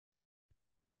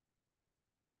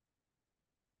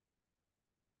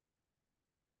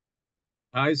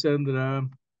Hi, Sandra.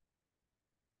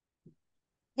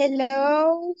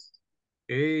 Hello.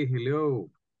 Hey, hello.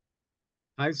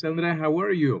 Hi, Sandra. How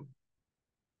are you?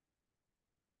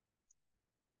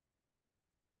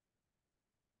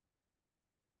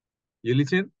 You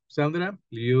listen, Sandra?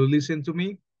 You listen to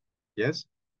me? Yes?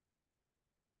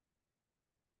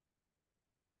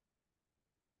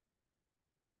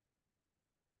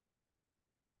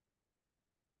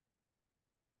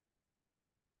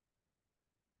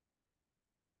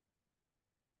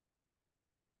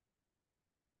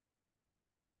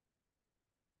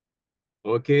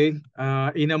 Okay.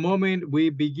 In a moment, we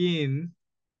begin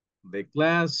the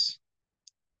class.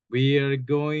 We are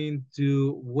going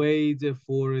to wait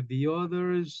for the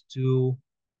others to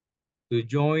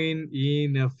join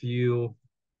in a few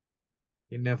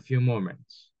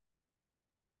moments.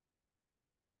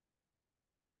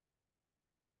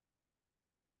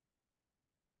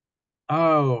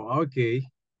 Oh, okay.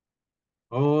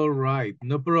 All right.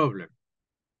 No problem.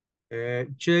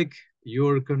 Check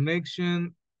your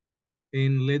connection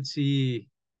and let's see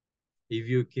if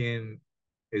you can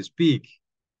speak.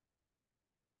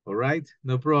 All right,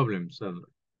 no problem, Sandra.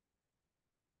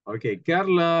 Okay,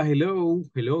 Carla, hello.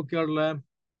 Hello, Carla.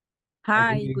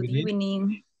 Hi, Good good evening.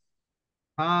 evening.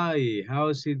 Hi,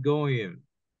 how's it going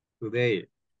today?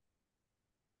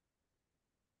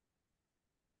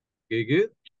 Good, good.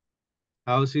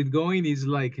 How's it going? It's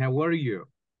like, how are you?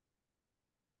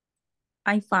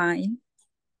 I'm fine.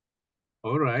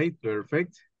 All right,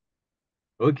 perfect.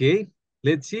 Okay,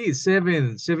 let's see,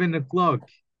 7 o'clock.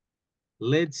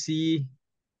 Let's see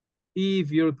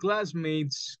if your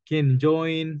classmates can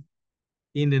join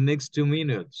in the next 2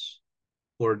 minutes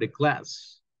for the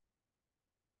class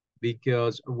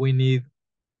because we need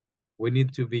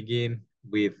to begin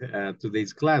with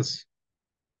today's class.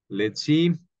 Let's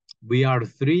see. We are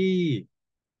three.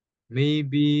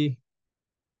 Maybe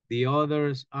the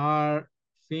others are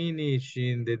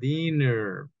finishing the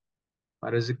dinner.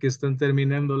 Parece que están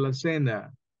terminando la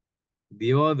cena.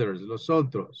 The others, los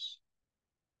otros.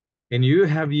 And you,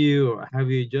 have you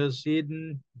just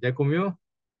eaten? ¿Ya comió?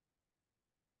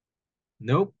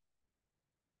 Nope,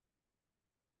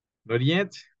 not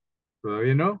yet.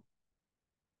 Todavía no.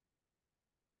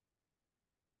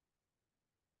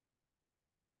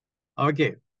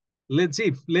 Okay, let's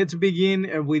see. Let's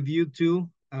begin with you two,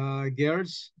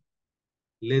 girls.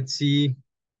 Let's see.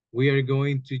 We are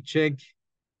going to check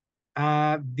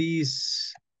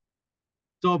these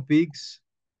topics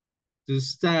to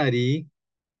study.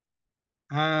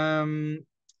 Um,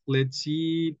 let's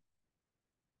see.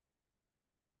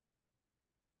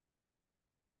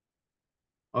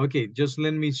 Okay, just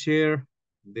let me share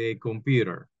the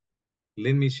computer.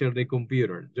 Let me share the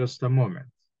computer. Just a moment.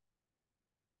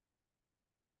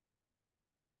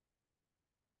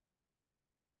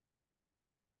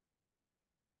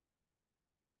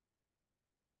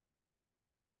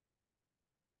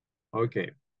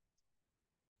 Okay.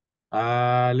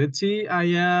 Let's see. I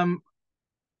am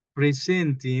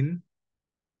presenting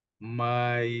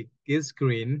my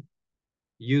screen.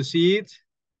 You see it?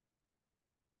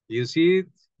 You see it,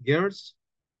 girls?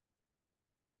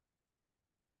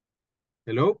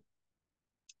 Hello?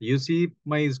 You see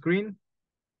my screen?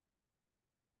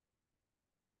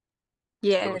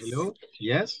 Hello, Yes. hello?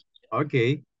 Yes?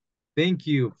 Okay. Thank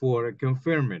you for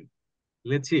confirming.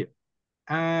 Let's see.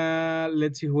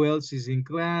 Let's see who else is in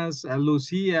class.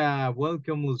 Lucia,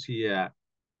 welcome, Lucia.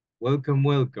 Welcome,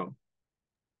 welcome.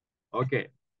 Okay,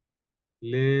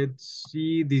 let's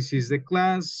see. This is the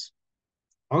class.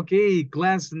 Okay,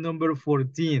 class number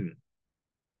 14.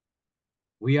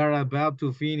 We are about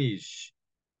to finish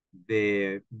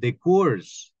the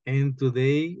course, and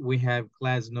today we have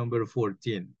class number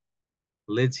 14.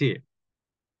 Let's see.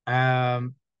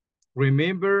 Um,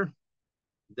 remember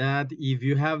that if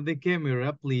you have the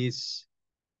camera, please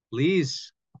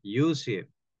use it.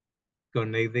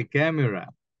 Connect the camera.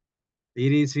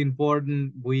 It is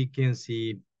important we can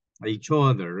see each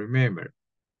other. Remember,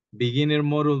 beginner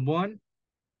model 1.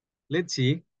 Let's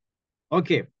see.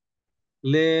 Okay,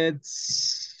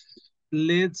 let's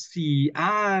see.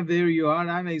 There you are.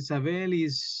 Ana Isabel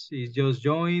is just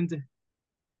joined.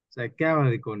 Se acaba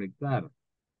de conectar.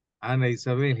 Ana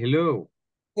Isabel, hello.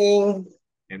 Hey,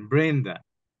 And Brenda,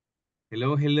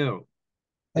 hello, hello.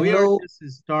 We are hello. just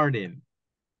starting.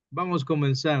 Vamos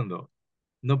comenzando.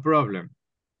 No problem.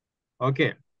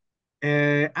 Okay.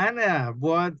 Anna,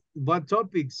 what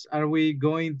topics are we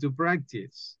going to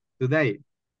practice today?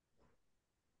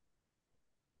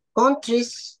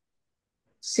 Countries,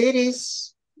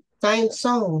 cities, time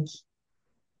zones,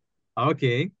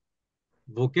 Okay.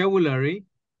 Vocabulary,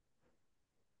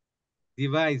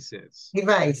 devices.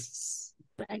 devices.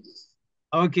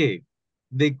 Okay,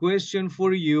 the question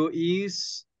for you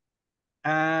is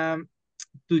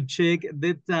to check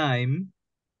the time.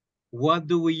 What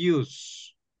do we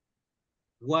use?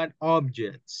 What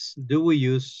objects do we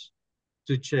use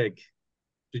to check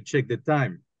the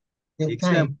time? The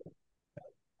time. Example.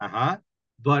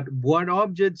 But what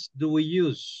objects do we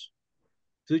use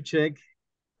to check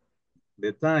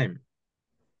the time?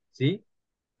 See,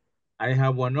 I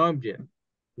have one object.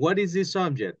 What is this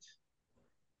object?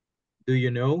 Do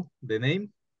you know the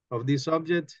name of this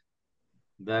object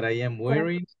that I am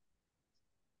wearing?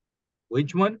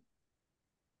 Which one?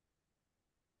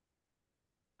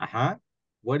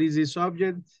 What is this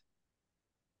object?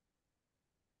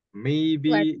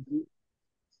 Maybe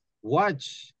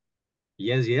watch.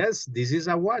 Yes, yes, this is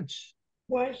a watch.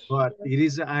 Watch. But it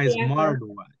is a smart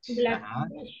watch. Black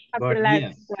watch. But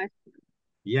yes,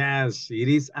 yes, it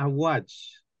is a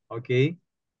watch. Okay,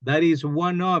 that is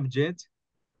one object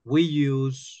we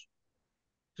use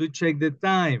to check the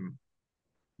time.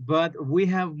 But we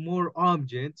have more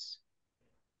objects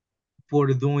for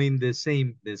doing the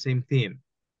same thing.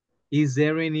 Is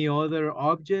there any other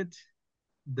object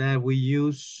that we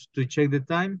use to check the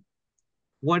time?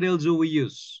 What else do we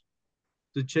use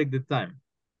to check the time?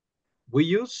 We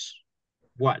use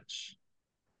watch.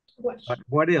 Watch. But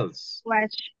what else?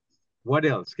 Watch. What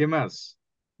else? ¿Qué más?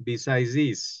 Besides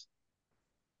this.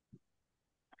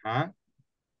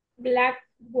 Black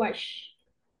watch.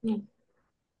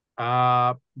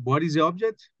 What is the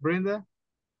object, Brenda?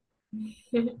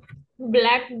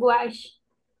 Black watch.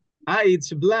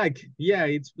 It's black. Yeah,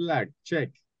 it's black. Check.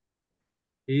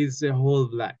 It's a whole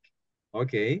black.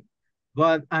 Okay.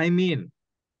 But I mean,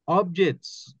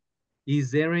 objects.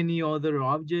 Is there any other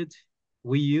object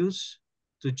we use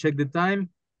to check the time?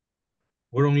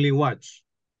 Or only watch?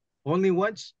 Only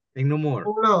watch and no more?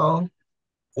 No.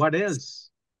 What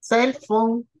else? Cell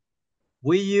phone.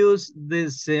 We use the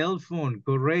cell phone,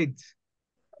 correct.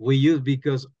 We use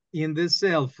because in the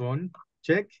cell phone,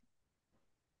 check.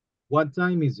 What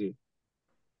time is it?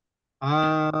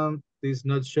 It's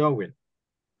not showing.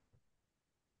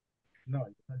 No,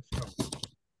 it's not showing.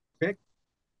 Okay.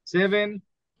 7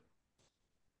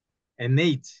 and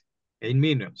 8. 8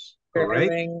 minutes,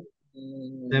 correct?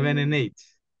 7 and 8.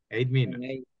 8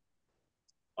 minutes.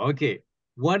 Okay.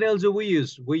 What else do we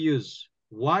use? We use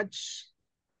watch,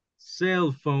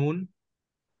 cell phone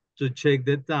to check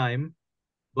the time.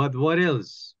 But what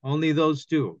else? Only those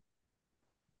two.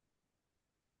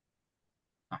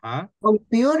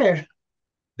 Computer.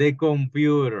 The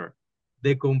computer.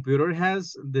 The computer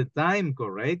has the time,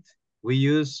 correct? We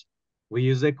use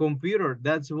the computer.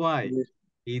 That's why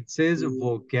it says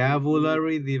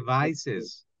vocabulary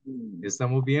devices.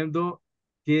 Estamos viendo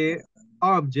qué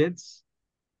objects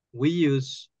we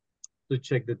use to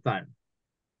check the time.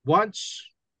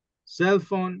 Watch, cell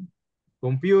phone,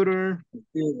 computer.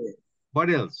 What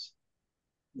else?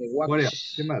 What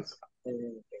else? ¿Qué más?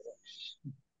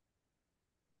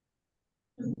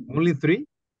 Only 3?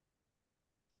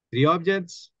 3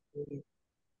 objects?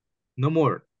 No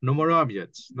more. No more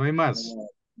objects. No hay más.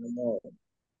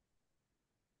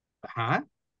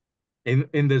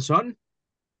 In the sun?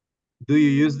 Do you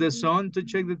use the sun to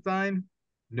check the time?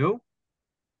 No?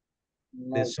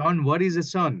 The sun, what is the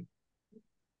sun?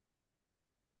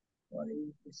 What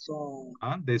is the sun?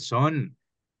 The sun.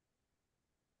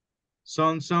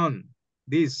 Sun.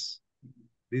 This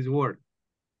word.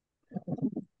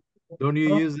 Don't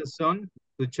you use the sun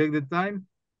to check the time?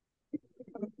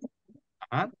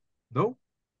 No?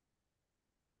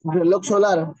 Reloj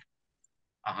solar.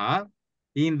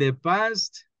 In the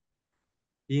past,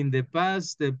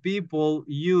 the people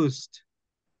used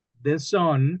the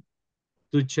sun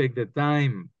to check the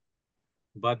time,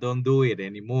 but don't do it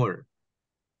anymore.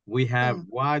 We have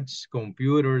watch,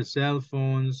 computer, cell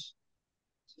phones,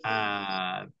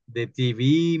 the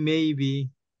TV maybe.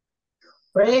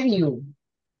 Radio.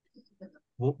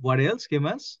 What else? ¿Qué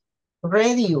más?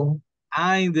 Radio.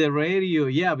 In the radio.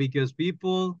 Yeah, because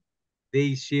people,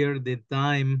 they share the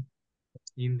time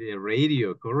in the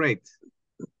radio, correct?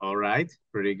 All right,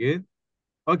 pretty good.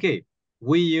 Okay,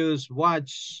 we use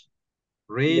watch,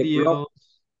 radio.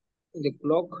 The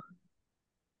clock.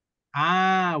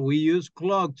 We use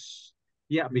clocks.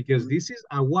 Yeah, because this is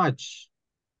a watch.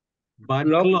 But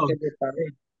clock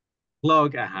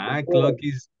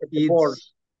is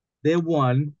it's the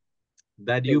one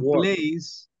that you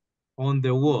place on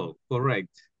the wall, correct?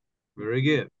 Very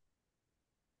good.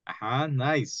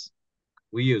 Nice.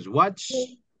 We use watch.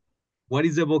 What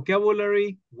is the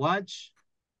vocabulary? Watch.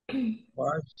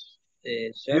 Watch.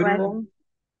 Cell phone.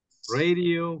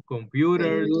 Radio,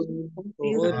 computers,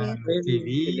 Computer,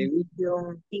 TV,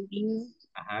 television, TV,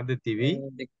 Ajá, the TV.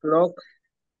 The clock.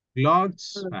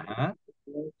 Clocks. Ajá.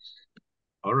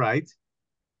 All right.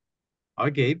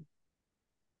 Okay.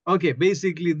 Okay,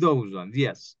 basically those ones.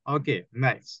 Yes. Okay,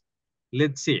 nice.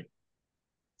 Let's see.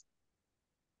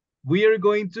 We are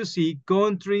going to see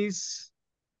countries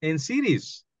and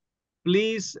cities.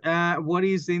 Please, what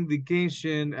is the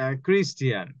indication,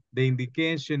 Christian? The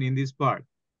indication in this part.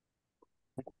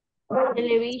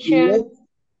 Television.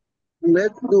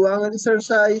 Let's do an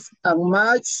exercise and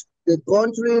match the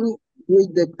country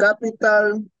with the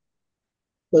capital.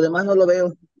 Lo demás no lo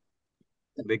veo.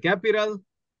 The capital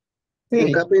The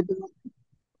Sí. capital,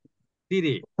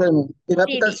 city. the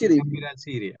capital city. Capital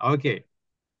city. Okay.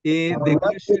 The Match the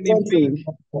question in pink.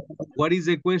 country. What is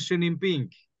the question in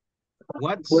pink?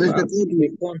 What's What is the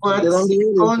country? What's ¿De dónde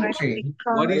vive? country?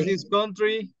 what is this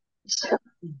country?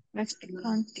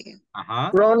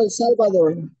 Uh-huh. From El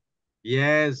Salvador.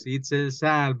 Yes, it's El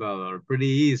Salvador. Pretty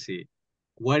easy.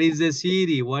 What is the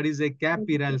city? What is the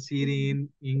capital city in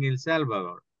El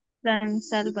Salvador? San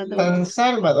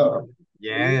Salvador.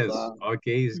 Yes.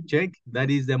 Okay, check. That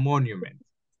is the monument.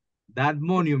 That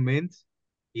monument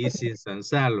is in San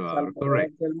Salvador,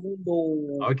 correct?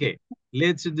 Okay,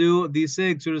 let's do this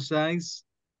exercise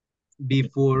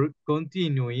before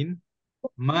continuing.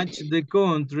 Match the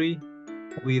country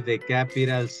with the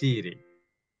capital city.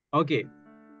 Okay,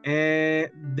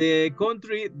 the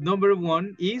country number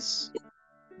one is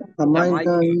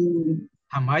Jamaica.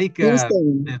 Jamaica,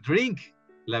 Kingston. the drink,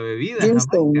 la bebida,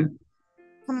 Kingston.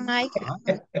 Jamaica.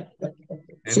 And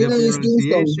City the is Kingston.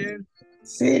 pronunciation,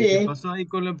 ¿qué Sí. pasó ahí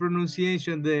con la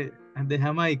pronunciation de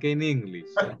Jamaica in English?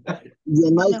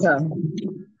 Jamaica.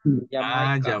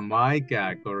 Ah,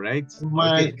 Jamaica, correct. Okay.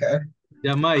 Jamaica.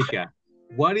 Jamaica.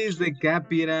 What is the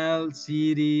capital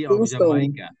city of Kingston.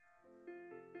 Jamaica?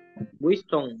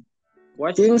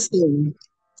 Kingston.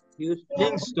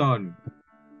 Kingston.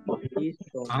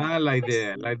 Ah, like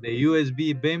the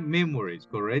USB memories,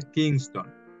 correct? Kingston.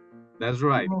 That's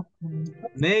right.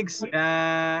 Next,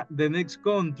 the next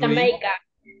country.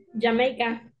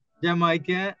 Jamaica.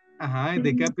 Jamaica.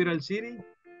 The capital city?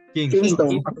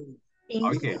 Kingston.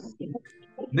 Okay.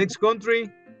 Next country.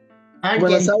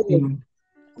 Argentina.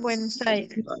 Buenos Aires.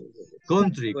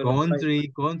 Country.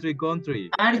 Argentina.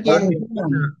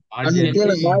 Argentina.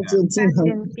 Argentina.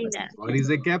 What is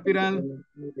the capital?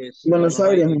 Buenos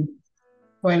Aires.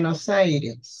 Buenos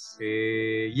Aires.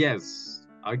 Yes.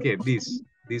 Okay, this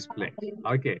place.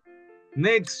 Okay.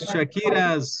 Next,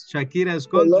 Shakira's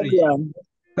country.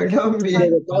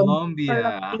 Colombia.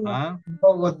 Colombia.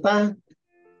 Bogotá.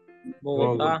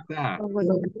 Bogotá.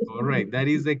 Correct. That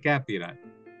is the capital.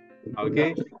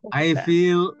 Okay. I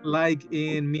feel like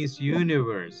in Miss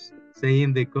Universe,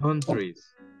 saying the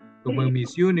countries. Como en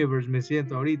Miss Universe me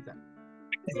siento ahorita.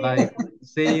 Like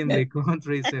saying the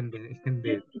countries and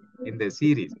the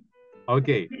cities.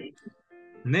 Okay.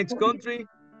 Next country.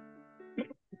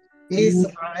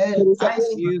 Israel.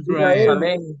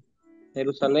 Israel.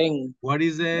 Jerusalén. What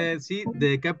is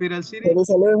the capital city?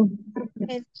 Jerusalén.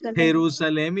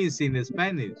 Jerusalem is in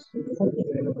Spanish.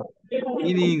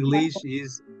 In English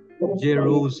is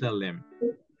Jerusalem.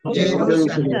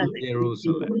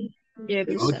 Jerusalem.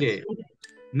 Okay.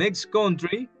 Next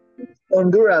country.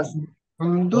 Honduras.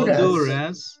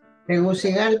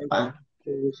 Tegucigalpa.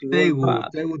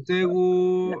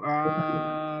 Tegu.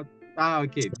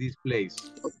 Okay, this place.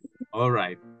 All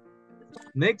right.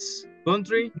 Next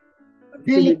country.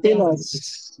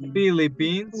 Philippines.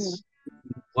 Philippines.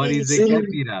 What is the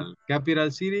capital?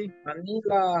 Capital city?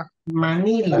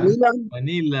 Manila.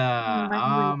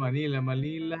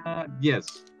 Manila.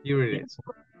 Yes, here it is.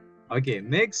 Okay,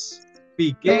 next.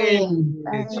 Piqué.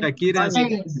 Shakira's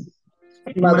ex.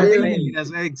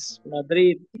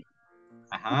 Madrid.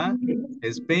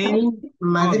 Spain.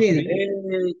 Madrid.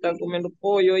 Están comiendo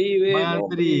pollo ahí,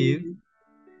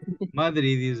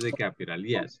 Madrid is the capital,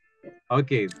 yes.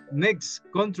 Okay, next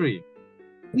country.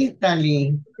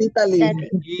 Italy.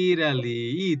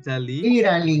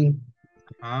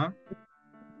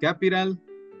 Capital.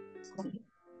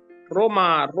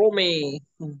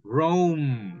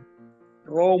 Rome.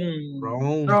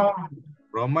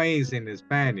 Roma is in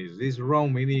Spanish. This is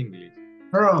Rome in English.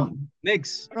 Rome.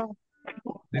 Next.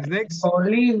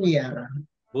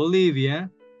 Bolivia.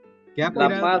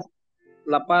 Capital.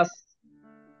 La Paz.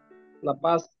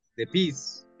 The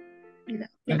peace.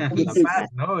 La Paz,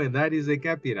 no, that is the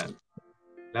capital.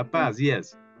 La Paz,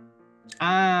 yes.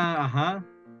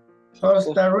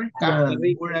 Costa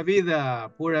Rica.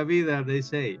 Pura vida, they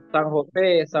say. San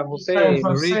José. Costa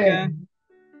Rica.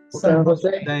 San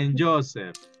José. San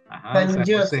Joseph. San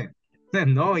Joseph.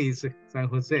 No, it's San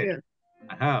Jose.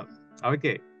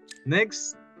 Okay.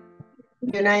 Next.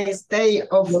 United States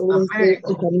of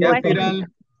America. Capital,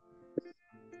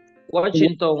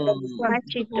 Washington.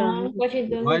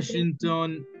 Washington.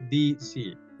 Washington,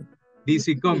 D.C.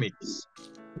 DC Comics.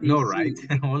 No, right?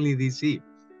 Only DC.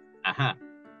 Aha.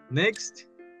 Next.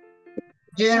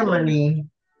 Germany.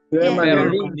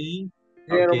 Germany.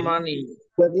 Okay. Germany.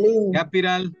 Berlin.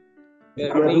 Capital,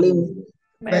 Berlin.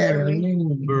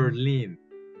 Berlin. Berlin.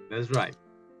 That's right.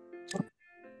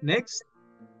 Next.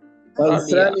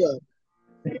 Australia.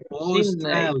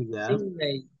 Australia.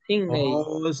 Sydney.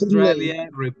 Australia.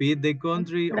 Repeat the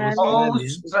country. Australia.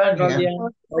 Australia.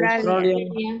 Australia.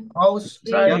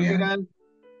 Capital,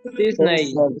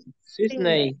 Sydney. Australia.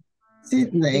 Sydney.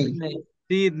 Sydney.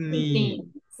 Sydney.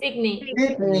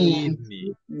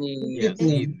 Sydney. Yes,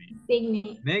 Sydney.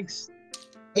 Sydney. Next.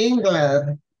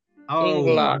 England. Oh,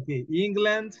 England. okay.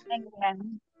 England.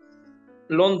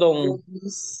 London.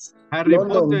 Harry London.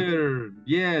 Potter.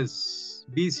 Yes.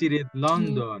 Visited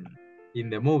London in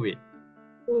the movie.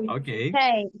 Okay.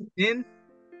 Hey. In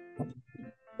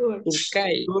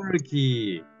Turkey.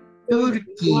 Turkey.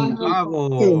 Turkey.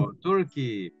 Bravo.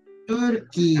 Turkey.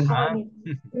 Turkey. Ajá.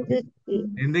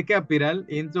 And the capital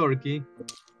in Turkey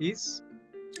is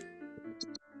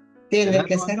Tiene that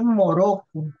que one? ser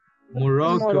Morocco.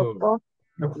 Morocco.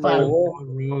 No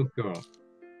falta.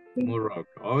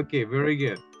 Morocco. Okay, very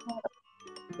good.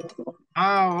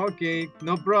 Oh, okay,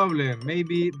 no problem.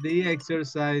 Maybe the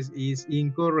exercise is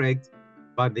incorrect,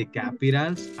 but the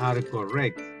capitals are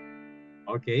correct.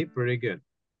 Okay, pretty good.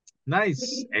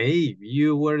 Nice. Hey,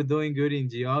 you were doing good in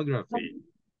geography.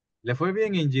 Le fue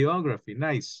bien en geography.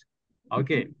 Nice.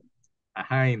 Okay.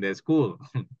 Aha, in the school.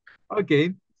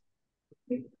 Okay.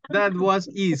 That was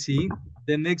easy.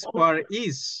 The next part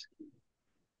is,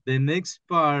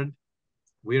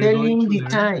 we're going Telling to the learn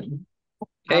time.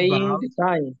 Saying about the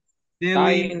time. telling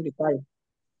Saying the time.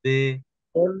 the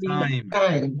Telling, time.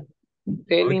 Time.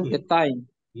 telling Okay. the time.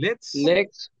 Let's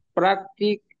Let's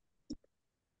practice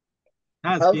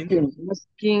asking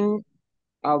asking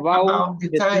about the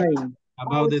time.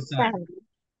 about the time.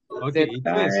 Okay, The it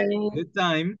says time. the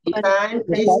time. Time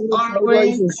is Always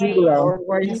always in singular.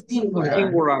 Always singular.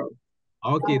 singular.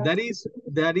 Okay, that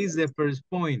is the first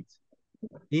point.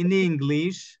 In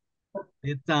English,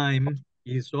 the time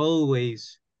is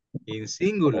always in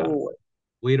singular. Always.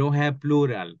 We don't have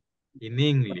plural in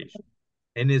English.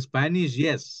 En Spanish,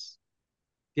 yes.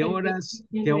 ¿Qué horas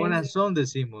son,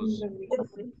 decimos?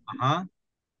 Ajá.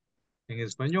 En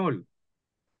español.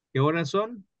 ¿Qué horas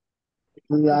son?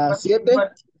 Las 7.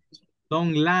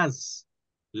 Son las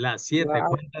 7.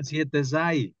 ¿Cuántas 7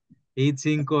 hay? It's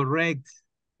incorrect.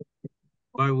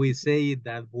 But we say it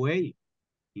that way.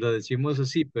 Lo decimos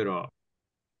así, pero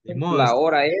ni modo. La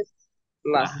hora es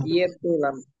las 7 de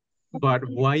la noche. But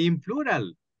why in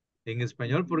plural? En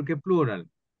español, ¿por qué plural?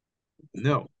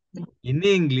 No. In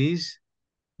English,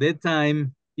 the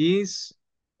time is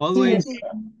always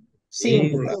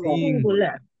Singular.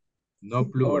 singular. No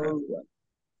plural. Always.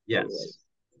 Yes.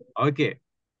 Okay.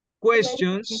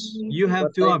 Questions. You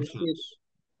have two options.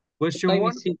 Question Time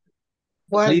one. is it?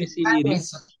 What Please, time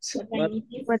Iris. is it?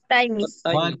 What time is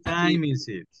What time is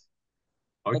it?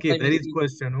 Okay, that is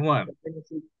question one.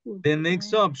 The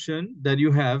next option that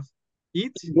you have,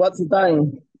 it. What's the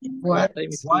time? What?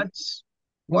 What's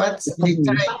What's the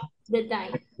time? The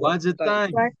time. What's the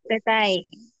time? What's the time?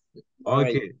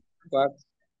 Okay, What's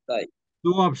time?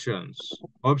 two options.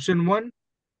 Option one,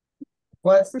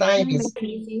 What time is it?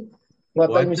 Easy. What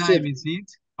what time is time it? is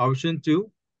it? Option two,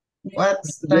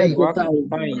 What's time? What's the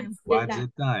time? what's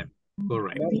the time?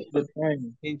 Correct. What's the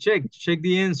time? Okay, check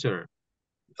the answer.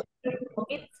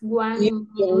 It's 1 It's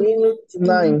a minute to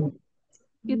 9.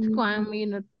 It's 1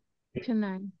 minute to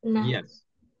 9. Yes.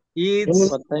 It's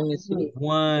What time is it?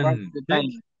 one. What's the time?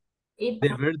 It's The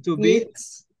verb to be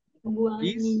It's 1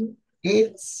 is minute.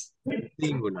 it's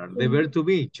singular. The verb to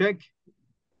be, check.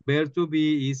 Verb to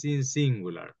be is in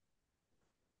singular.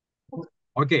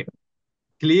 Okay.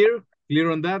 Clear?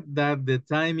 Clear on that the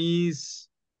time is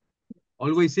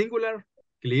always singular?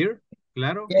 Clear?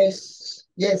 Claro? yes,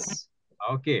 yes.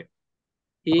 Okay.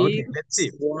 Okay, let's see.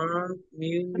 It's 1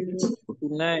 minute to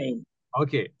 9.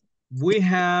 Okay. We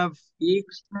have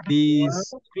It's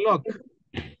this clock.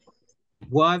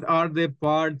 What are the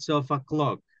parts of a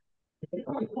clock?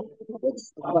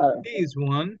 This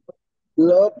one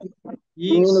Clock,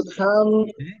 is minute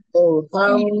hand, or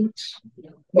hand,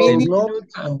 or Minute not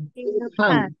hand.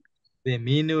 hand. the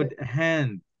minute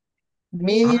hand.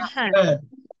 Minute hand.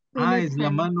 Es la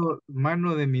mano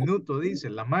de minuto, dice,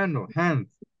 la mano, hand.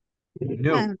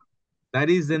 No, that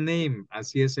is the name,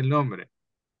 así es el nombre.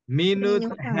 Minute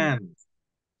hand.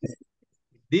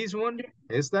 This one,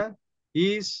 esta,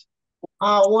 is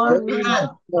Our Second hand.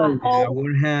 hand.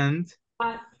 Our hand.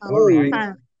 Our All right.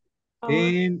 Hand.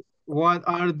 And what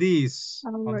are these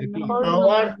on Our the number. clock?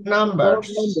 Our numbers.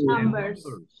 The numbers.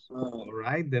 All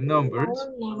right, the numbers.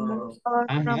 Our numbers.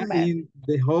 Our number. In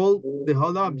the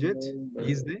whole object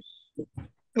is the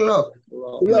Clock.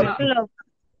 Clock. Clock.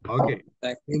 okay.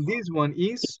 And this one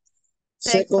is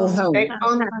Second hand.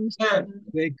 Second hand.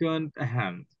 second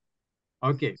hand.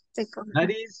 Okay, Second.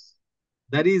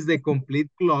 that is the complete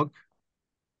clock.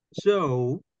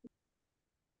 So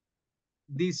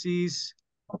this is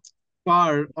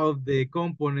part of the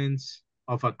components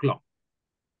of a clock.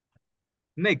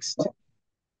 Next.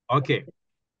 Okay.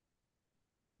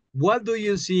 What do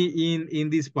you see in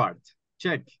this part?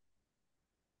 Check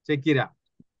it out.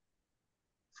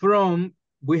 From,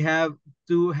 we have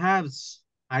two halves.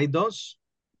 Hay dos.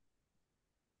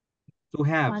 Two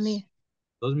halves. Money.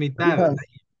 Dos mitades.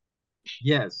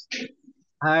 Yes.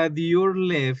 At your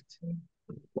left,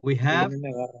 we have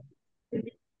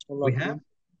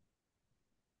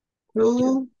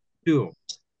Two. two.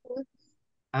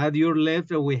 At your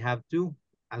left, we have two.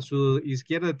 A su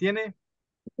izquierda tiene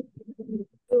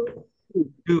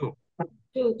two.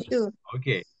 Two.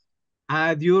 Okay.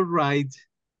 At your right,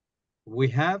 we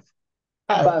have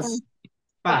Past.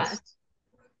 past.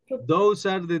 Those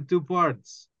are the two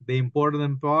parts, the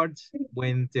important parts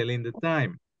when telling the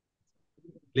time.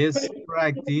 Let's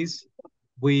practice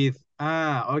with,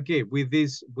 with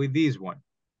this one.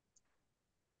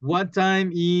 What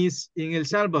time is in El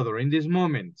Salvador in this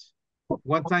moment?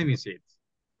 What time is it?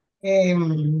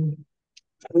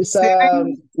 It's 12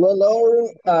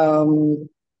 hours,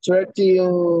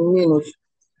 13 minutes.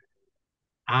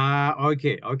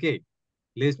 Okay.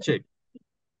 Let's check.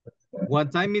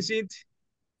 What time is it?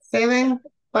 7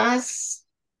 past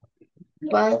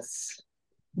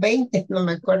 20, no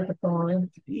me acuerdo cómo ven.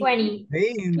 20.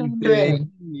 20.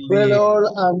 12 hours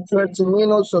and 13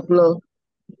 minutes o'clock.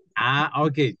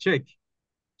 Okay, check.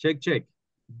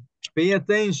 Pay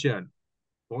attention.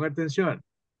 Pon atención.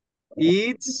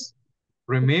 It's,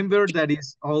 remember that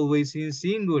it's always in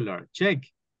singular. Check.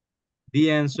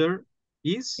 The answer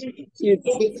is?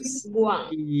 It's One.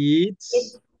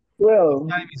 It's 12. what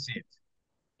time is it?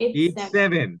 It's It's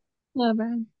 7.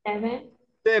 7. 7.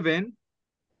 7.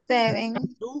 7.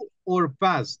 To or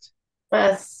past?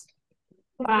 past.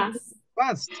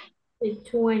 Past. It's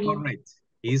 20. Correct.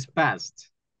 It's past.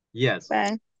 Yes.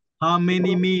 Past. How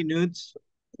many minutes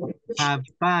have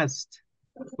passed?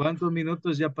 ¿Cuántos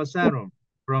minutos ya pasaron?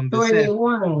 From the set.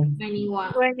 21.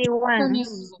 21. 21.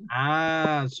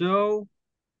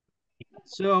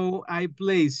 So I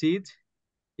place it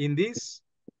in this.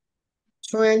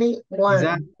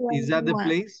 21. Is that the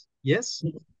place? Yes.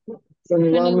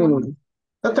 21 minutes.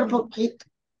 Otro poquito.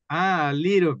 A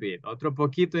little bit. Otro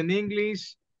poquito en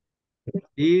English.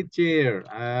 Teacher,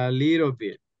 a little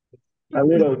bit. A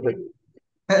little bit.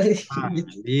 A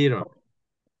little.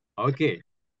 Okay.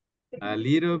 A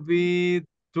little bit,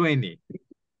 20.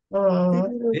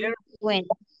 There? When?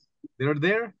 They're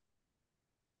there?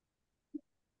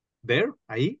 There?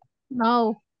 Ahí?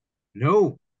 No.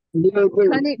 No. Little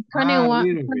bit. 21.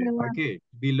 Little bit. 21. Okay.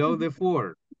 Below the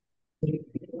 4.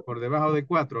 Por debajo de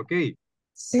 4. Okay.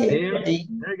 Sí, There, por ahí.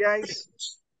 there, guys.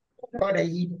 Por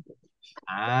ahí.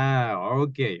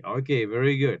 Okay.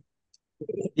 Very good.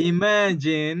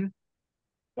 Imagine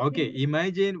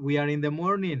we are in the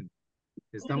morning.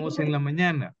 Estamos en la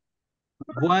mañana.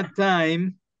 What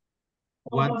time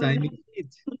is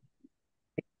it?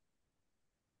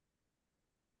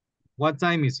 What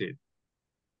time is it?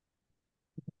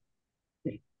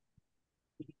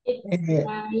 It's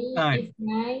Time.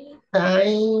 9.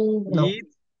 Time. No.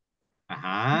 It's,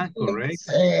 correct.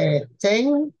 It's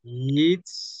 10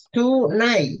 It's, to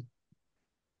 9.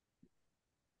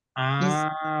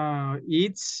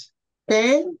 it's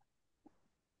 10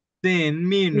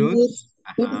 minutes.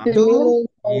 to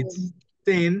It's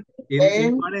 10 in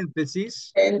 10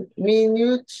 paréntesis. 10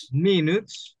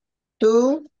 minutes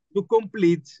To to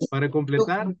complete. Para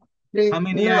completar. How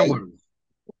many 9. hours?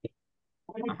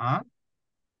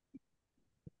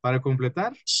 Para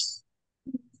completar.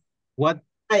 What?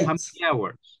 How Right. many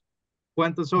hours?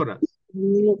 ¿Cuántas horas?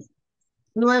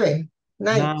 9.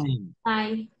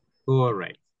 9.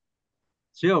 Correct.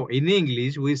 So in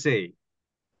English we say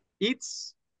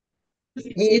it's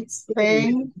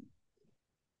 10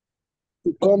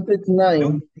 To complete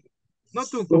 9. not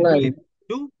to complete.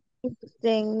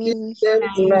 10 minutes. 10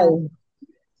 to 9.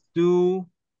 To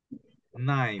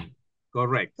 9.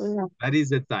 Correct. That is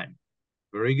the time.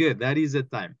 Very good. That is the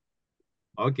time.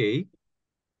 Okay.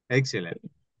 Excellent.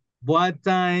 What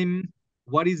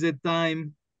is the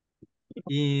time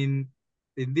in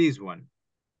this one?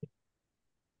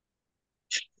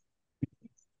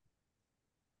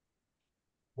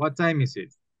 What time is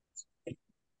it?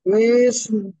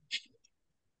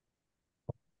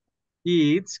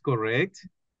 It's correct.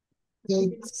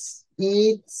 It's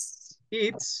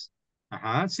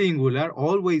Singular,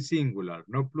 always singular,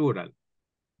 no plural.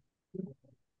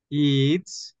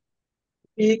 It's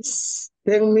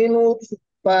 10 minutes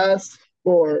past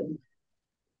 4.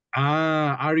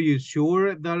 Are you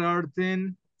sure there are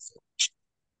 10?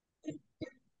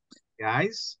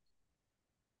 Guys?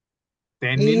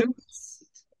 10 minutes?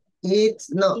 It's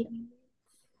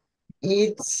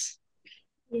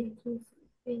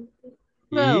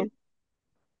Well,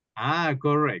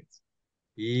 correct.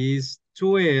 Is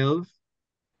 12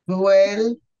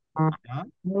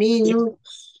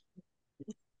 minutes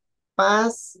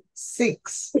past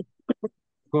 6.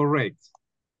 Correct.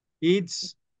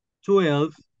 It's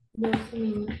 12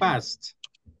 past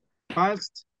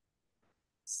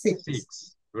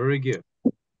 6. Very good.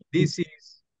 This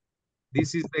is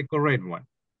the correct one.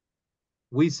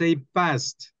 We say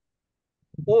past,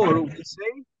 or we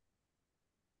say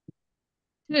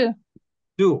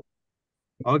 2.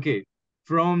 Okay.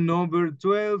 From number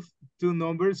 12 to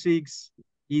number 6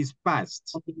 is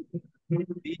past.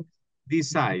 This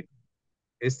side,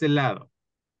 este lado.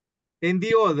 And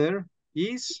the other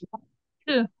is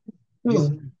 2.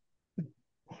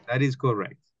 That is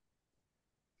correct.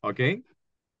 Okay.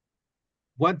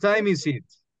 What time is it?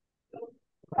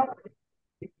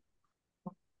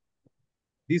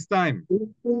 This time.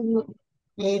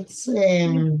 It's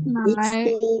 15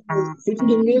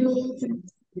 minutes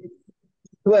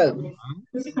 12.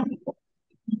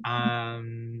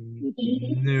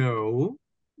 No.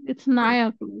 It's 9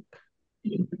 o'clock.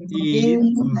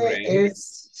 It's correct.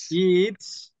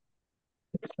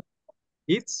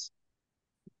 It's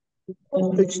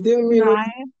 16 minutes.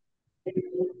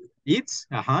 9. It's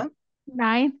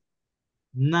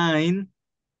 9.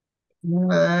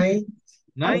 9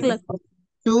 O'clock.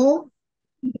 to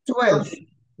 12.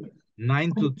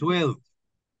 9 to 12.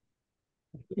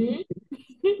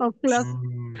 O'clock.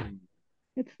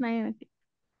 It's 9 o'clock.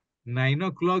 9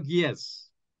 o'clock, yes.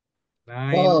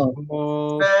 9 Oh.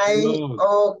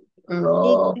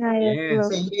 o'clock. Yes.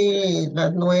 Sí,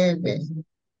 las 9.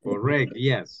 Correct,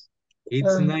 yes.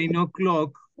 It's 9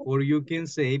 o'clock, or you can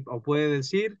say, o puede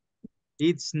decir,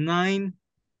 it's 9.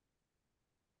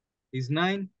 It's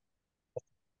 9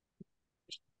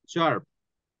 sharp.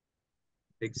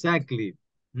 Exactly.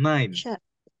 9. Sharp.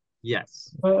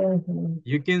 Yes.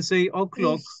 You can say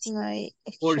o'clock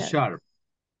or sharp.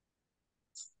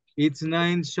 It's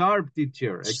 9 sharp,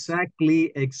 teacher.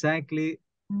 Exactly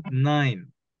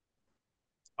 9.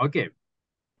 Okay.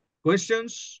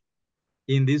 Questions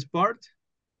in this part?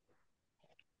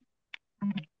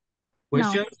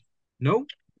 Questions? No?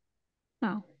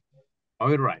 No.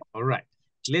 All right.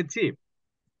 Let's see.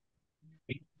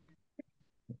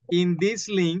 In this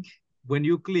link, when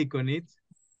you click on it,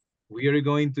 we are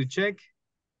going to check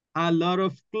a lot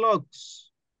of clocks.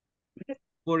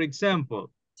 For example,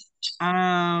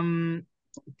 Carla,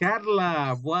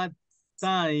 what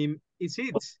time is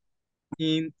it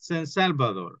in San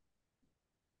Salvador?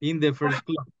 In the first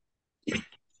clock.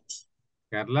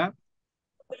 Carla?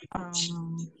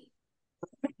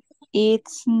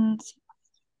 It's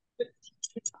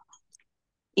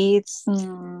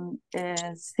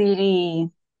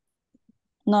city.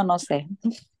 No sé.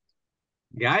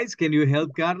 Guys, can you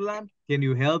help Carla? Can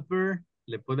you help her?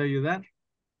 ¿Le puedo ayudar?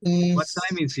 What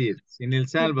time is it in El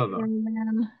Salvador?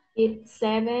 It's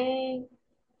 7.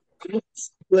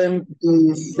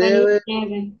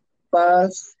 27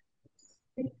 past.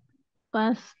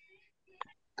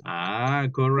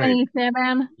 Correct.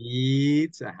 27.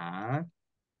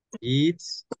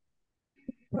 It's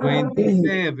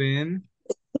 27.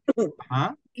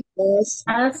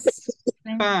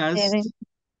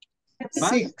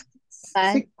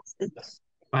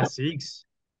 Past 6.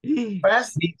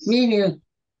 Past minute.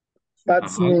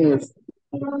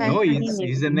 No,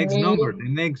 it's the next number, the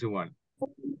next one.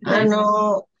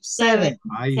 No, 7.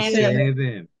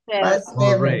 7. Past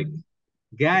Correct. 7.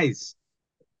 Guys,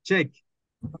 check.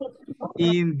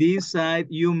 In this side,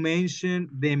 you mentioned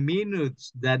the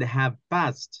minutes that have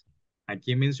passed.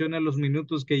 Aquí menciona los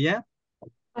minutos que ya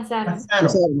Pasaron.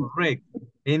 Correct.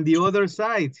 En the other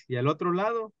side, y al otro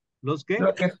lado, ¿los qué?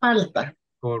 Lo que falta.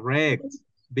 Correct.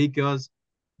 Because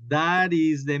that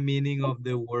is the meaning of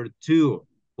the word to.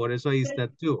 Por eso ahí está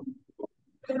to.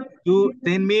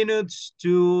 10 minutes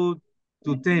to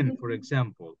 10, for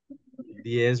example.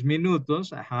 10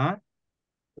 minutos,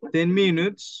 10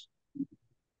 minutes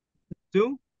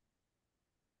to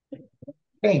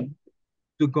 10.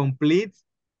 To complete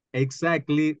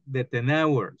exactly the 10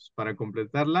 hours. Para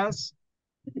completar las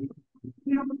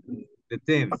The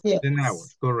 10, Yes. 10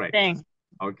 hours, correct. 10.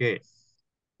 Okay.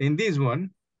 And this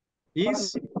one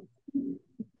is,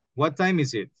 what time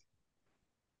is it?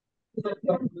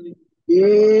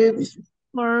 It's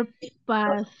 4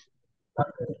 past.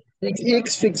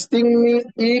 it's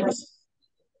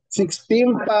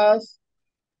 16 past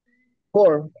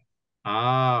 4.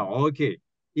 Ah, okay.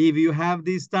 If you have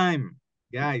this time,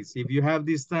 guys, if you have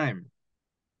this time,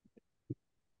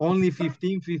 only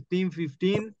 15, 15,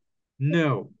 15,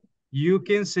 no. You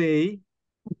can say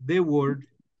the word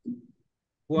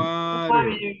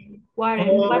quarter.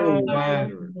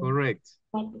 Quarter, correct.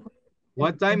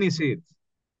 What time is it?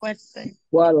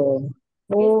 Water.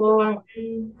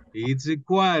 It's a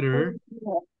quarter.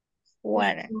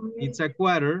 Water. It's a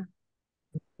quarter.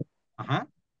 Uh-huh.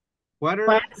 Quarter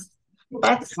Past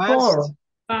past 4.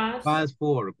 past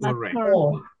 4, correct.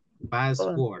 4. Past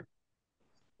 4.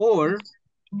 Or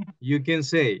you can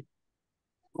say,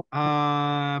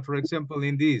 for example,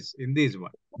 in this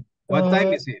one. What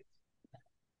time is it?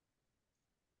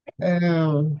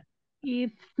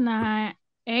 It's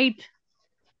 8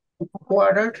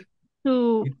 Quarter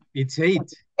to It's 8.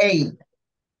 8.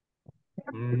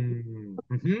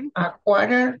 Mhm. A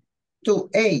quarter to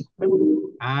 8.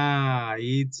 Ah,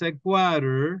 it's a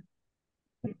quarter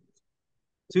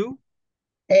to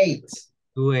 8.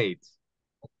 8.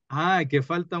 Ah, que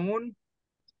falta un.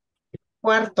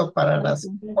 Cuarto para las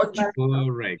 8.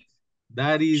 Correct.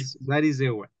 That is the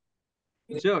one.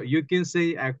 So you can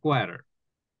say a quarter,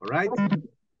 all right?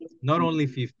 Not only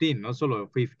 15, not solo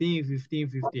 15, 15,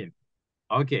 15.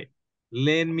 Okay,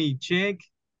 let me check.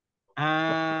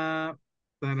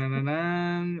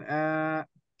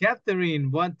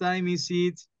 Catherine, what time is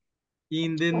it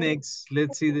in the next,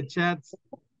 let's see the chat.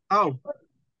 Oh,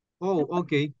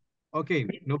 okay. Okay,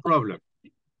 no problem.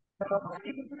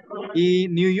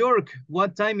 In New York,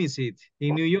 what time is it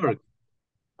in New York?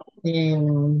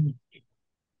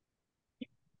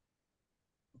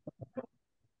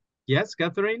 Yes,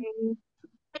 Catherine?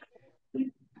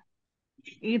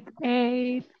 it's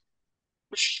 8.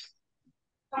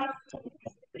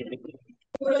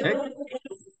 Check.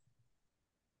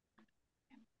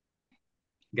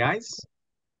 Guys,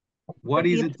 what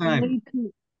is the time?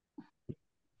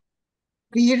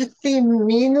 15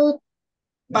 minutes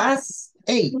past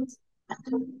 8.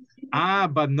 Ah,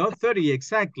 but not 30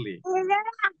 exactly.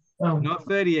 Oh. Not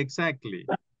 30 exactly.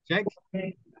 Check.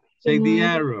 Check the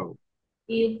arrow.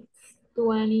 It's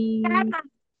 20.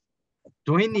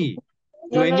 20.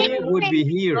 No, 20 no. would be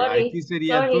here. Sorry, Aquí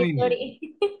sería 20. sorry.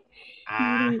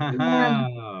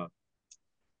 Ajá.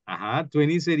 Ajá,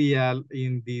 20 sería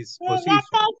in this position.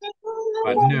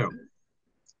 But no.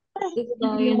 It's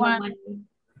todavía no mal.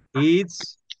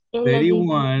 It's Es la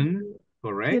 31,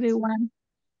 correct? 31.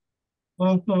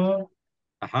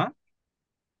 Ajá.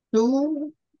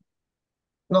 2.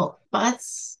 No,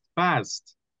 past.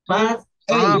 Past. Past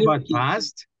 8. Ah, but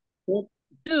past? 2.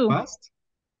 Past?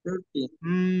 30.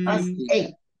 Past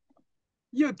 8.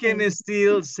 You can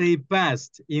still say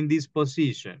past in this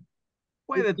position.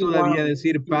 Puede 51. todavía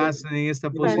decir past en esta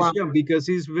posición because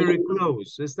it's very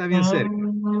close. Está bien cerca.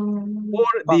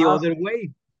 Or the other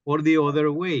way. Or the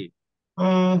other way.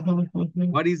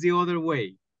 What is the other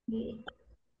way?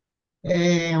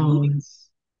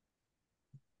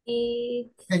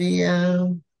 Sería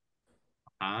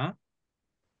Ah.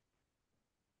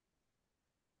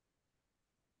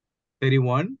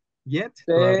 31 yet?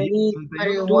 Todavía.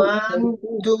 31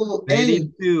 to 8.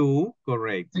 32,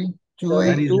 correct. To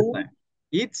That 8. is the time.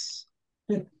 It's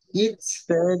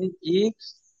 32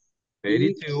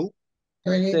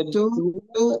 22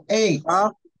 to 8.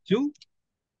 to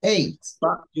 8.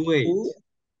 8.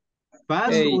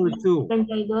 Past or 2?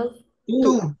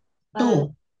 32.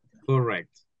 2. Correct.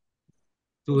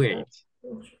 To 8.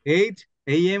 8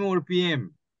 a.m. or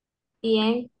p.m.?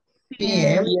 PM.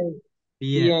 PM.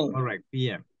 PM. Correct.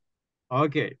 PM.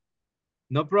 Okay.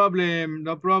 No problem.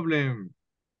 No problem.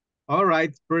 All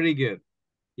right. Pretty good.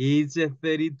 It's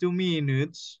 32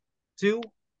 minutes to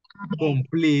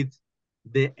complete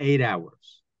the 8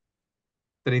 hours.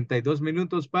 32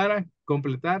 minutos para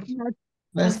completar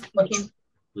Las 8.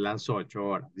 las 8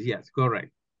 horas. Yes,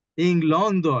 correct. In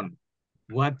London,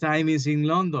 what time is in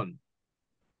London?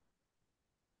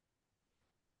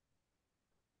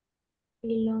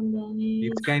 In London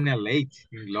is. It's kind of late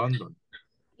in London.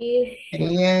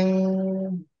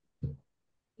 Serían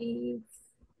Y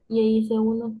ahí dice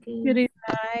uno que.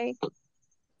 39.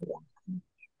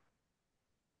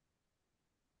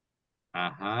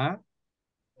 Ajá.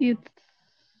 It's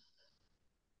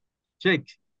Check.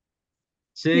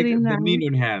 Check the 39.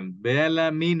 minute hand. Vea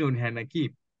la minute hand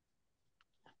aquí.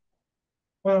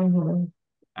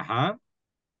 Ajá.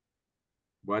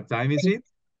 What time is it?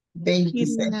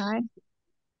 27. 29.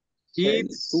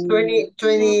 It's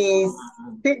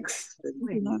 26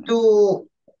 to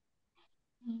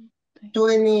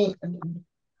 20.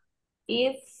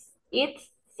 It's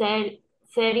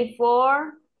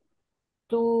 34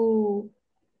 to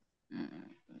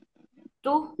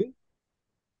 2.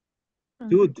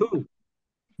 two.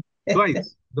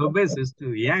 Twice. Dos veces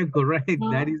two. Yeah, correct.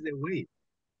 That is the way.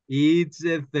 It's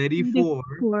 34.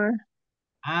 4.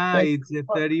 It's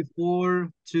 34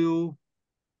 to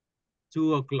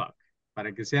 2 o'clock.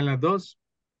 Para que sean las 2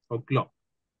 o'clock.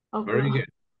 Very good.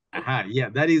 Yeah,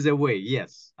 that is the way.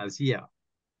 Yes, así es.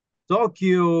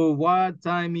 Tokyo, what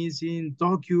time is in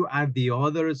Tokyo at the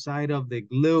other side of the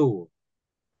globe?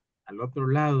 Al otro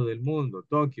lado del mundo,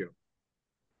 Tokyo.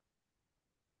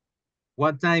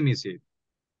 What time is it?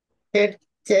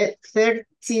 35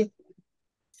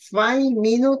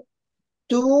 minutes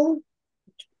to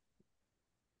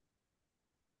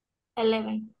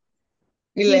 11.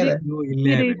 11. To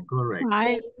 11, correct.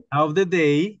 5. Of the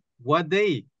day, what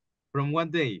day? From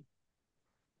what day?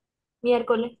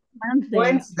 Miércoles.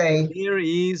 Wednesday. Here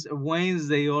is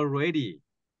Wednesday already.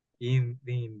 In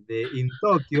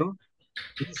Tokyo,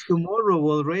 it's tomorrow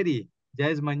already. Ya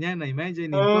es mañana, imagine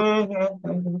in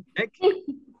Tokyo. Check.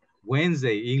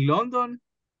 Wednesday. In London,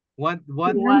 what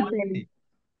day?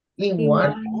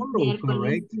 Igual. Tomorrow,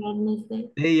 correct. Viernes.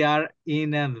 They are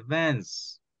in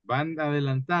advance. Van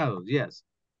adelantados, yes.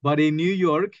 But in New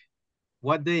York,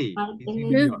 what day is in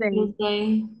New York?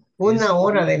 Tuesday. Una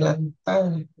hora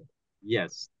adelantada.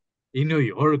 Yes. In New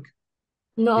York.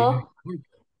 No. In New York.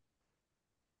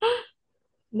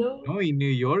 No. No, in New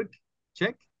York.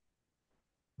 Check.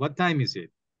 What time is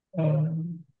it?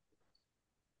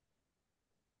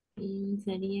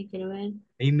 Sería, quiero ver,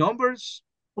 In numbers?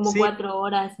 como Sí. 4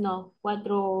 horas, no,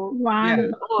 4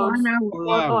 Yeah. 1 hour. 4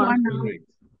 hours, 1 hour. correct.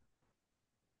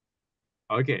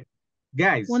 Okay.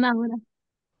 Guys, 1 hour.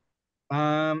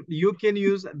 you can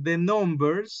use the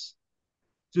numbers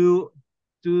to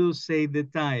say the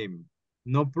time.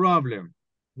 No problem.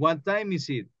 What time is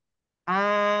it?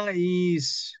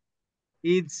 It's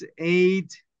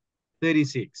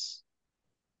 8:36.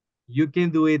 You can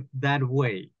do it that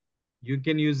way. You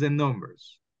can use the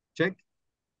numbers. Check.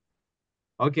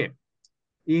 Okay.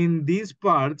 In this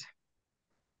part,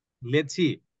 let's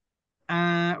see.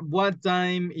 What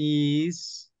time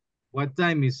is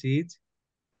it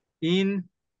in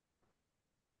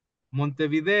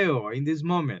Montevideo in this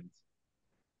moment?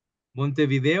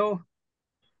 Montevideo,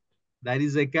 that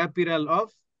is the capital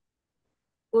of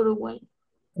Uruguay.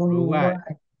 Uruguay.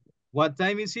 What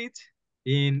time is it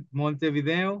in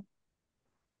Montevideo?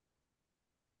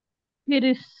 It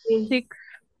is 6.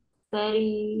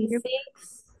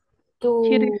 36 to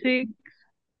 36.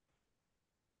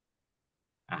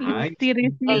 It's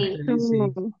 36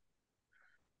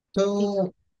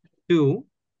 To to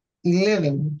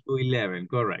 11. 11,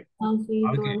 correct. Okay.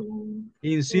 11.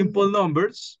 In simple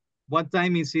numbers, what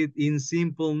time is it in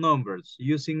simple numbers,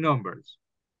 using numbers?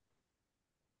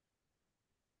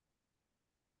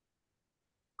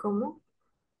 ¿Cómo?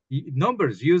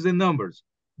 Numbers, use the numbers.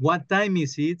 What time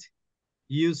is it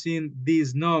using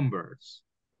these numbers?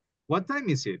 What time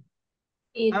is it?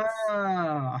 It's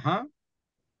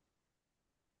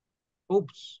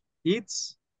Oops,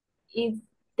 it's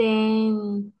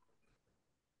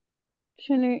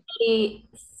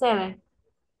 10:37.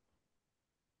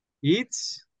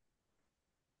 It's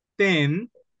 10,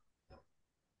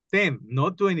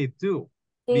 not 22.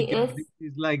 Sí, Because this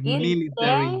is like it's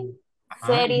military.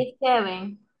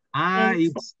 10:37.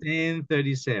 It's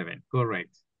 10:37,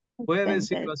 correct. Puede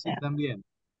decirlo así también.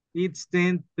 It's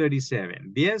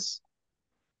 10:37. Yes?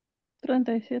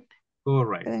 37.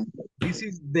 Correct. This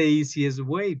is the easiest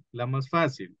way, la más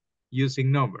fácil,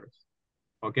 using numbers.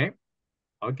 Okay?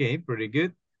 Okay, pretty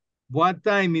good. What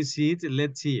time is it?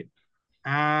 Let's see.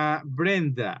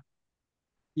 Brenda.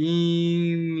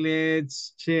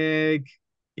 Let's check.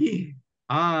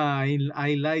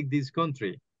 I like this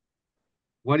country.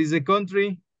 What is the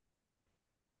country?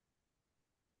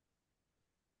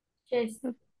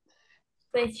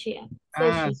 Sesión.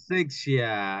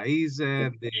 Sexia is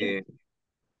the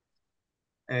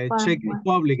Czech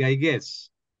Republic, I guess.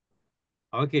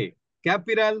 Okay.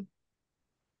 Capital?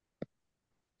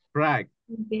 Prague.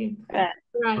 Okay.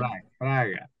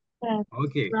 Praga.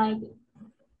 Okay. Prague.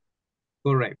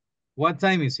 Correct. What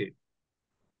time is it?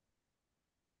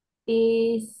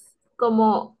 Es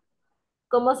como,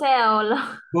 ¿cómo se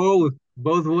habla?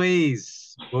 Both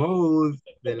ways. Both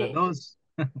de las dos.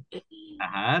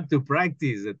 To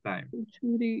practice the time.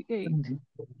 38.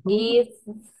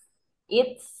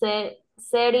 It's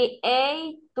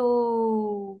 38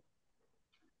 to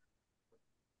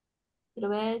quiero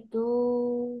ver,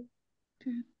 tú,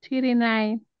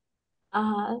 39.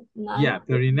 ajá, Yeah,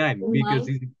 39, because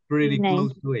 9, it's pretty 39.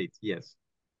 close to 8, yes.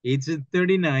 It's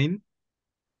 39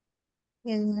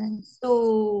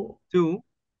 tú, to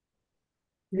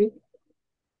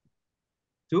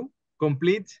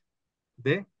complete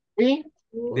the Three,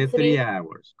 the 3 3,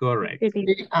 hours, correct.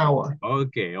 3 hours.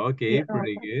 Okay, okay, Yeah.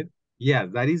 pretty good. Yeah,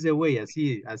 that is the way,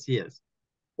 así es.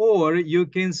 Or you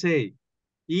can say,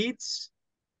 it's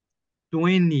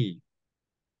 20.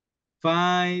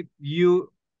 5,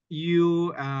 you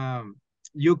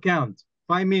count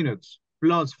 5 minutes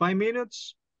plus 5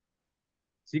 minutes,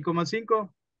 5,5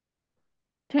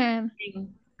 10.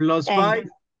 plus 5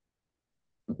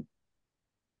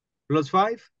 plus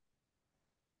 5,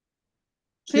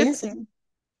 15.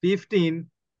 15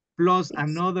 plus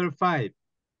another 5,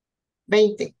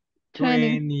 20, 20.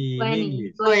 20 in 20,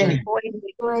 English. 20,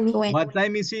 20, What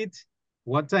time is it?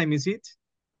 What time is it?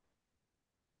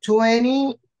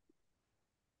 20,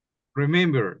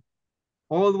 Remember,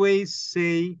 always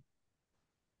say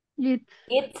It's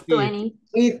it's it. 20,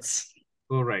 it's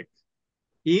Correct.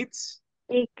 It's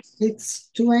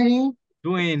 20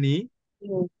 20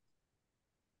 2,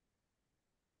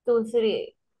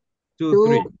 3, to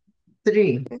 3. to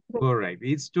 3. Correct.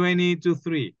 It's 20 to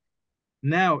 3.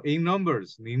 Now, in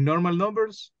numbers, in normal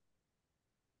numbers,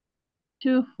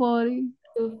 240.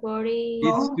 240,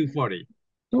 it's No. 240.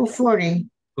 240.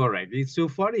 Correct. It's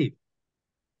 240.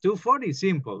 240,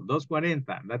 simple. 240.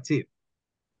 That's it.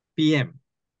 PM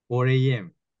or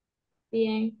AM.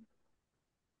 bien,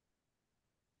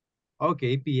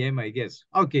 Okay, PM, I guess.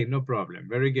 Okay, no problem.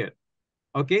 Very good.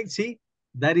 Okay, see,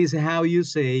 that is how you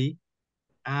say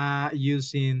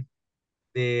using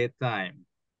the time.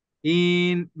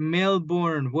 In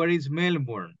Melbourne, where is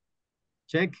Melbourne?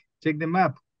 Check the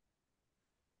map.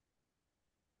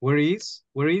 Where is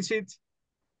it?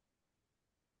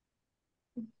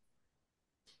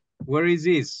 Where is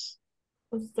this?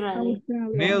 Australia,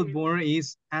 Australia. Melbourne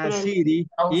is a Australia. city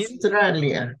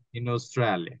Australia. in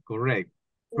Australia, correct.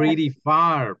 Pretty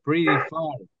far, pretty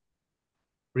far,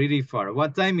 pretty far.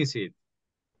 What time is it?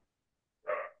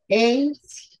 8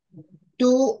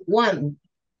 to 1.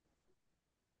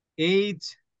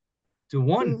 8 to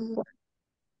 1.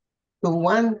 To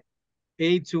 1.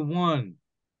 8 to 1.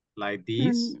 Like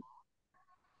this. Mm,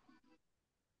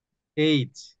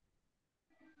 8.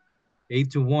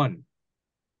 8 to 1.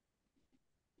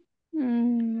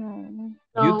 no.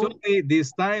 You So, told me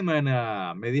this time, and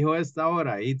me dijo esta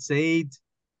hora. It's 8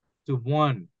 to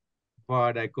 1.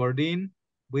 But according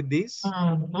with this,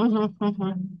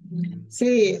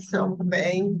 Sí, son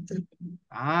 20.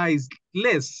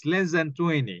 it's less than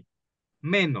 20.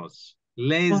 Menos,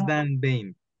 less than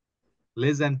 20.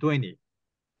 Less than 20.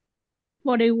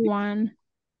 41.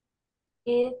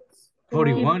 it's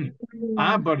 41.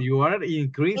 21. But you are It's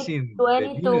increasing the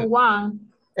 20 to minutes. 1.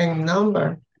 En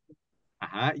number.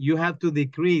 You have to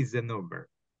decrease the number.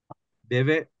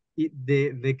 Debe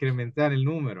decrementar el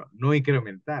número, no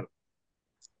incrementar.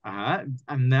 And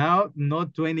now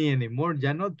not 20 anymore,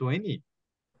 ya no 20.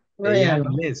 They are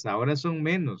Bueno, less, ahora son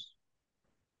menos.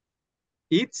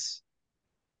 It's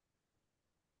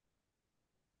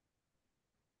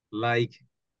like,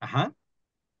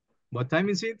 what time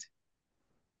is it?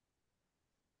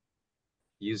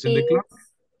 Using the clock?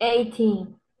 It's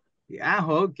 18. Yeah,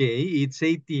 okay, it's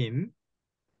 18.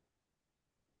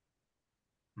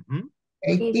 18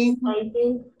 It's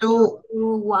 18 to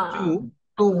to 1.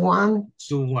 1.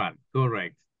 To 1,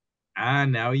 correct.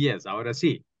 Now, yes, ahora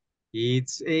sí.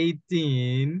 It's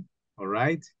 18, all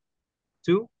right,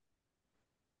 2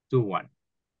 to 1.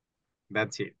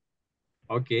 That's it.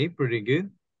 Okay, pretty good,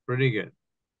 pretty good.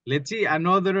 Let's see,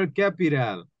 another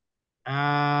capital.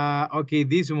 Okay,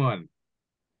 this one.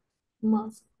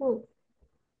 Moscow.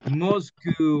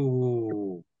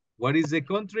 Moscow. What is the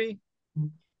country?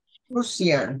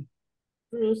 Russia.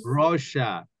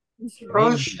 Russia.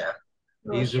 Russia.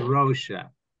 Is Russia.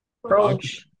 Russia.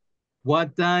 Russia.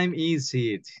 What time is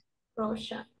it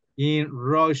Russia. in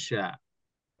Russia?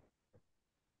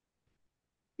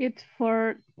 It's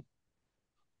for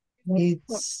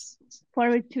It's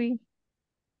 43.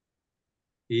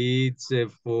 It's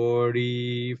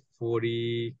 40,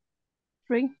 40,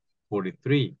 3.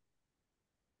 43.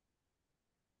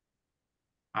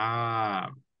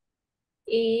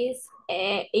 Is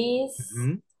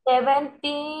Mhm.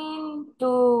 17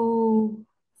 to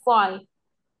 5.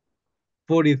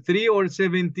 43 or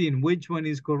 17, which one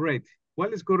is correct?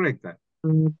 ¿Cuál es correcta?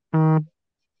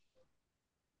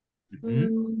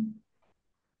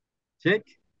 Check.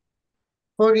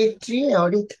 43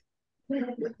 ahorita.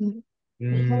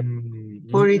 Mm,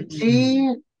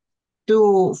 43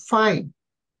 to 5.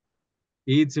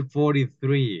 It's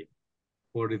 43.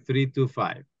 43 to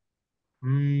 5.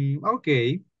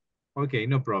 Okay. Okay,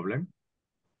 no problem.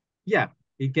 Yeah,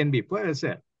 it can be. Puede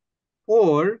ser.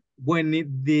 Or when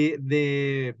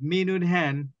the minute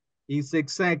hand is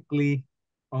exactly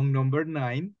on number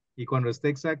 9. Y cuando está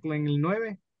exactly en el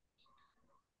 9.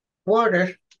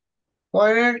 Quarter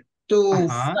to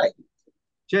Ajá. 5.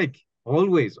 Check.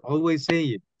 Always say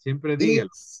it. Siempre dígalo.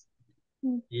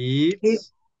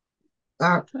 It's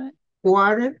A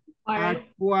quarter a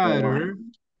quarter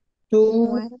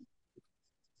to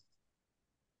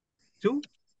to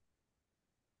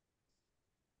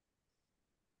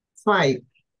 5.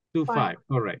 to 5.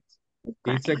 Correct.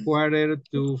 It's a quarter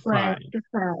to 5.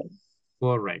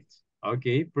 Correct.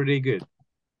 Okay, pretty good.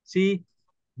 See,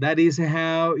 that is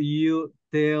how you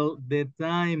tell the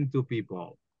time to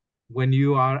people when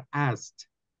you are asked.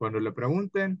 Cuando le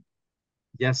pregunten,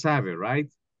 ya sabe, right?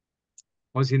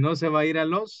 O si no, se va a ir a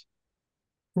los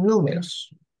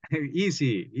Números.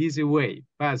 easy way,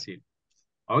 fácil.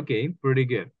 Okay, pretty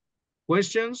good.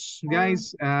 Questions,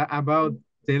 guys, about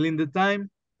telling the time?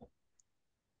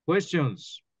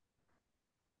 Questions?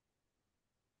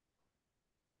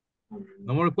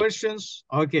 No more questions?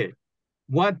 Okay.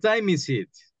 What time is it?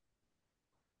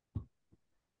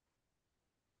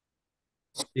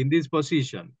 In this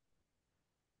position?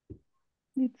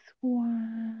 It's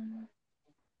 1.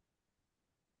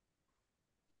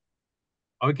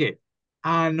 Okay.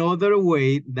 Another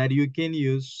way that you can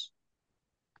use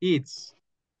it's.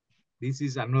 This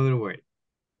is another way.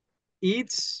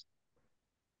 It's.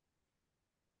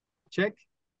 Check.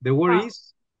 The word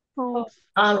is False.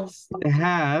 Half.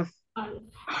 have.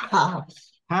 Half.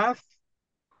 Have.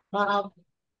 Half.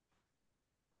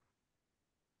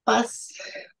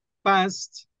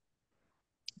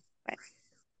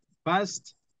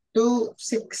 Past to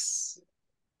 6.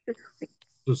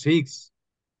 To 6.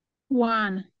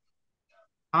 1.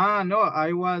 No,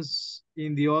 I was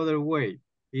in the other way.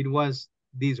 It was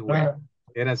this way.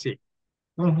 Era así.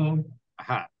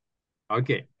 Ajá.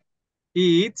 Okay.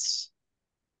 It's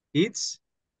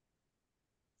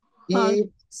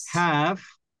have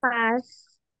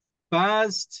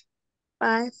passed.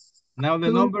 Now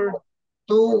the number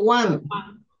to 1.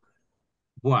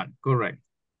 1, correct.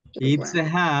 It's a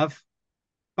have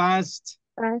past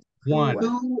 1.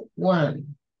 To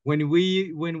 1. When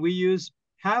we use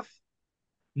have,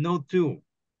 no 2.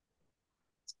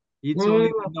 It's only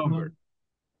the number.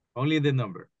 Only the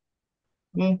number.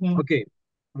 Okay.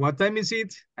 What time is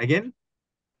it again?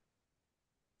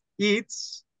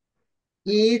 It's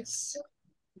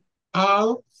half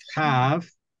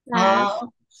past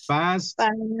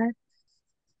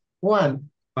 1.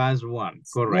 past 1.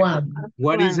 Correct.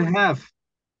 What is a half?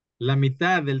 La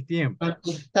mitad del tiempo.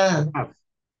 Half.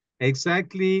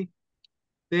 Exactly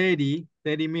 30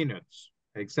 minutes.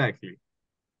 Exactly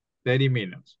 30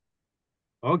 minutes.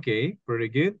 Okay, pretty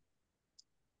good.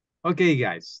 Okay,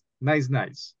 guys. Nice.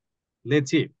 Let's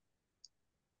see.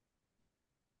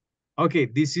 Okay,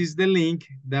 this is the link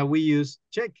that we use.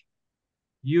 Check.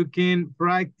 You can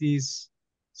practice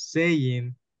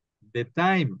saying the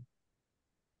time.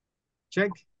 Check.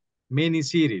 Many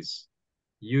cities.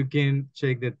 You can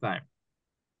check the time.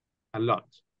 A lot.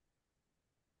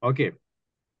 Okay.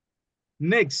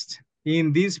 Next,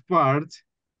 in this part,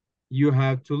 you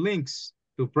have 2 links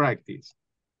to practice.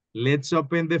 Let's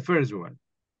open the first one.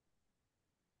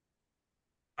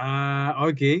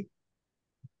 Okay.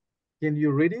 Can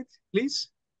you read it, please?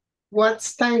 What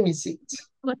time is it?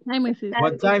 What time is it?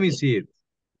 What time is it?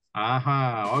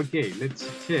 Okay, let's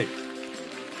check.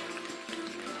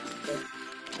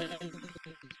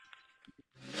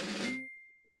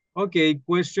 Okay,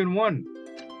 question 1.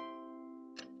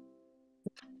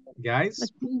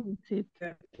 Guys,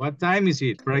 what time is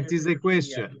it? Practice the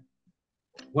question.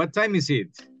 What time is it?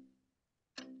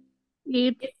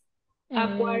 It's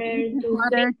A quarter to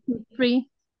quarter to 3.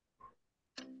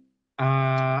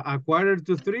 A quarter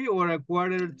to 3 or a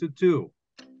quarter to 2?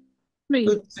 3.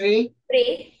 To 3.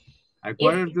 3. A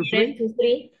quarter to 3? To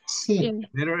 3. Sí.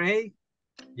 Letter A?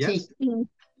 Yes? Sí.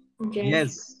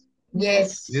 Yes.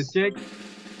 Yes. Let's check.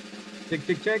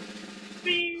 Check.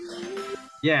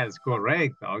 Yes,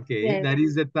 correct. Okay, Yes. that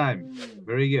is the time.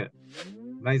 Very good.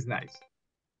 Nice.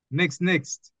 Next.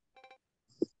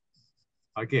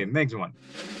 Okay, next one.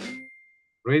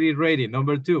 Ready.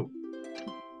 Number 2.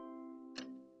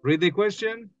 Read the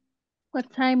question.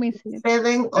 What time is it?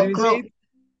 7 What time is o'clock. it?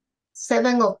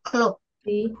 7 o'clock.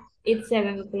 It's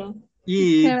 7 o'clock.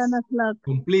 It's 7 o'clock.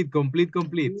 complete.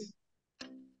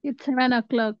 It's 7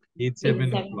 o'clock. It's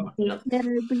 7 o'clock.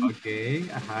 Letter B. Okay,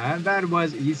 that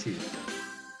was easy.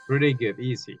 Pretty good,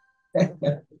 easy.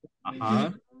 Uh-huh.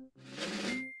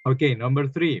 Okay, number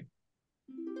 3.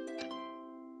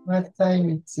 What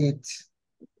time is it?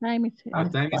 Time is it?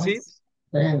 What time is it?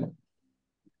 10.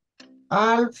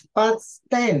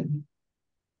 10:30.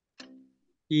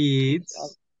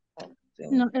 It's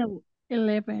No,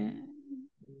 11.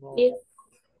 It's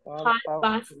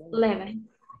 11:30.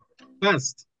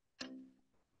 past.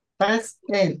 Past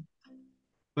 10.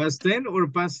 Past 10 or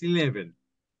past 11?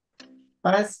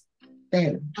 Past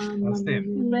 10. Past 10.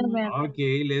 11.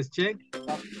 Okay, let's check.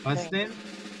 Past 10.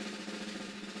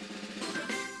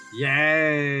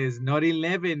 Yes, not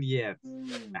 11 yet.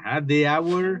 The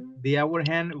hour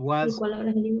hand was ¿Cuál hora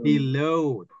es el libro?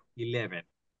 below 11.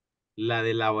 La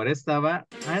de la hora estaba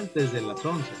antes de las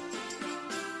 11.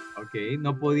 Ok,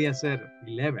 no podía ser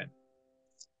 11.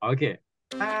 Ok.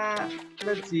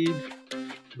 Let's see.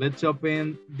 Let's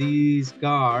open these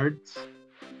cards.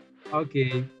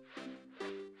 Okay.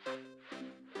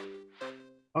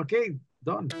 Okay,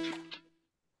 done.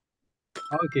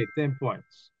 Okay, 10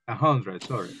 points. 100,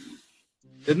 sorry.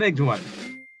 The next one.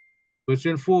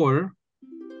 Question 4.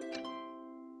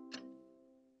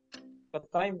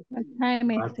 What time? What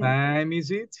time is What it? time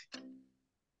is it?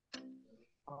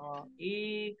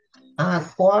 It's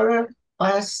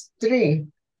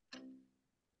 3:15.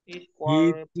 it's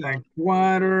It's a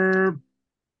quarter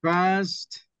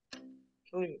past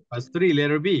 3,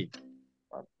 letter B.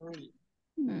 past 3.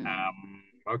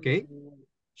 Okay,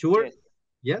 sure? Yes.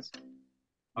 Yes?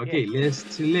 Okay, let's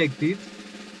select it.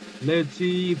 Let's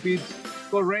see if it's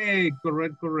correct.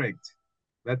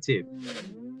 That's it.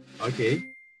 Okay.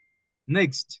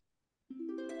 Next.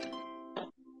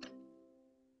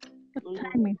 What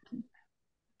time is it?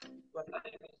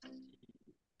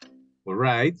 All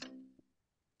right.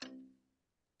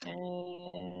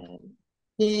 And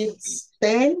It's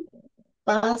 10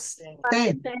 past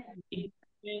 10.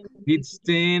 It's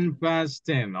 10 past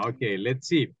 10. Okay, let's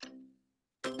see.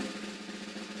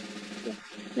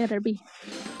 Letter B.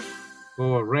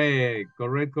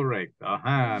 Correct.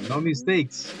 No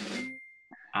mistakes.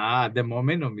 At the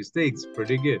moment, no mistakes.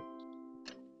 Pretty good.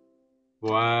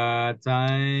 What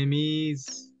time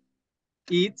is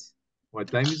it? What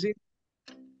time is it?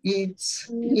 It's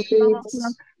 12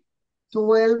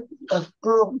 12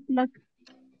 o'clock. o'clock.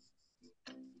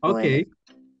 Okay.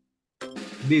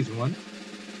 This one.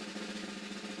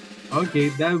 Okay,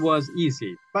 that was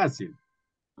easy. Fácil.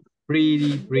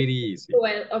 Pretty easy.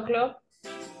 12 o'clock.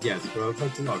 Yes, 12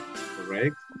 o'clock.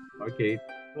 Correct. Okay.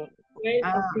 12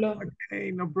 o'clock.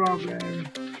 Okay, no problem.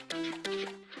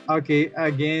 Okay,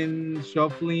 again,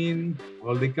 shuffling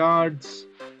all the cards.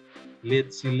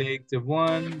 Let's select the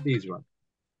one, this one.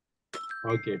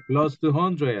 Okay, plus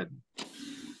 200.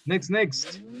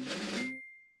 Next.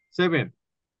 7.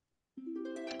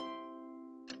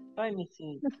 time is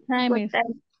it? What time is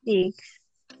it? 6.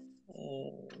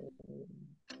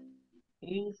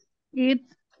 Is It's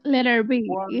letter B.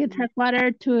 One. It's a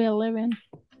quarter to 11.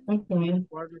 Mhm.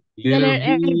 Letter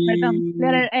A, B. pardon.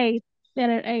 Letter A.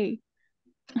 Letter A.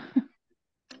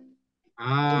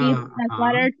 It's a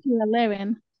quarter to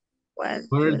 11.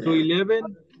 Quarter to 11.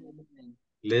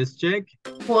 Let's check.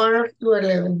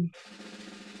 4:11.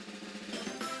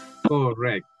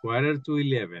 Correct. Quarter to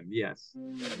 11. Yes.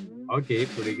 Okay,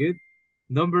 pretty good.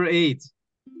 Number 8.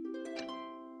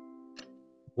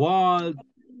 What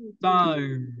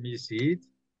time is it?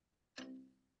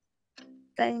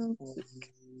 Time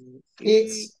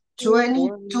It's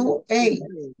 22:08.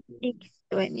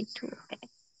 6:22.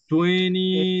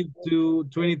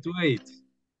 22:8.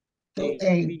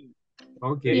 8.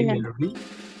 Okay, Yeah. letter B.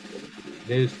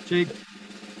 Let's check.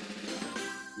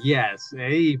 Yes,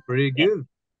 hey, pretty good.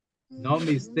 No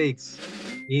mistakes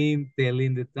in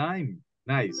telling the time.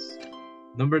 Nice.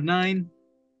 Number 9.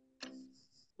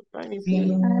 time is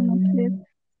Mm,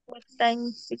 What time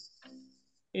is it?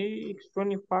 It's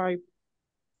 25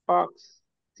 past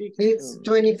 6. It's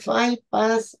 25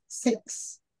 past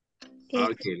 6.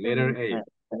 Okay, letter A.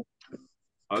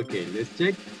 Okay, let's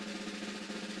check.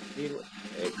 08.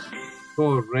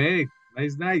 Correct.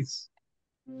 Nice.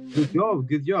 Good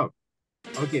job.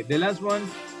 Okay, the last one.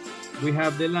 We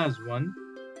have the last one.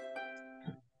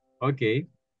 Okay.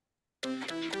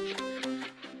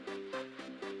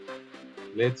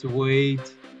 Let's wait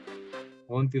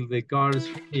until the cards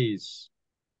finish.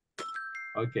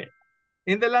 Okay.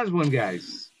 And the last one,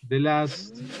 guys. The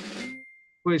last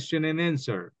question and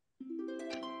answer.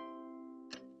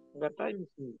 What time is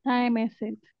it? Time is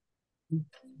it?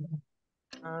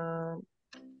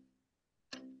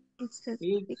 It's at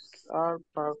It's 6.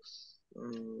 past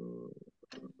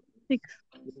 6.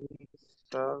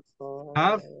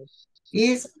 Half.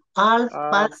 It's half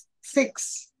past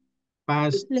 6.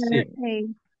 past Letter 6. A.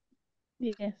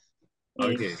 Yes.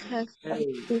 Okay. X has past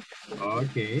 6.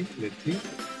 Okay, let's see.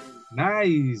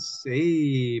 Nice.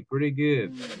 Hey, pretty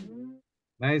good.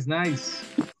 Nice, nice.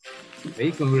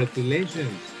 Hey,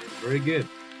 congratulations. Very good.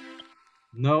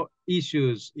 No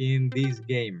issues in this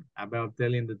game about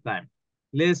telling the time.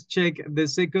 Let's check the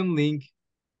second link.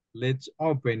 Let's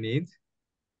open it.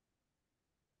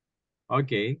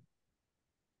 Okay.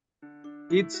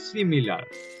 It's similar.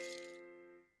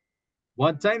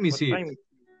 What time is it?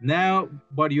 Now,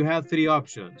 but you have 3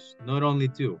 options, not only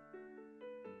 2.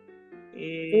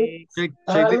 Check the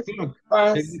clock.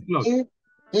 Check the clock.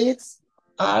 It's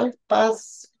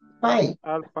 5:30.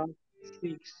 Alpha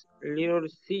 6. Little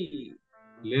C.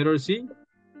 Letter C?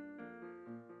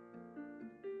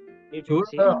 Little Sure?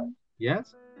 C.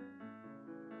 Yes?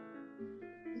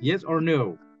 Yes or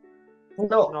no?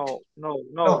 No.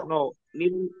 No.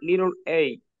 Little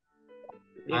A.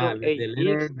 Little A. The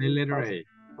letter A.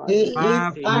 It's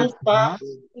Past 5:05.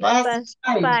 Past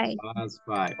 5.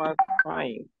 Past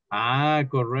 5. Ah,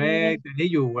 correct. Hey,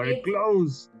 you were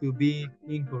close to be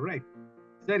incorrect.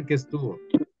 Cerca estuvo.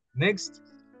 Next.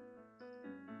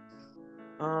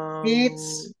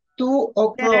 It's 2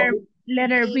 o'clock.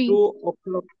 Letter B. 2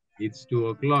 o'clock. It's 2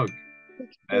 o'clock.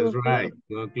 That's right,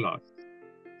 2 o'clock.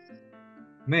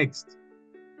 Next.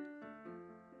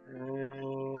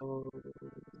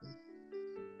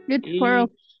 It's 4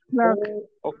 o'clock.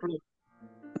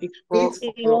 It's It's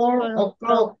 4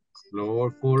 o'clock.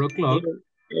 Floor 4 o'clock.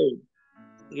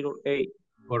 Little A.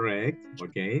 Correct.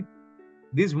 Okay.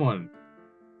 This one.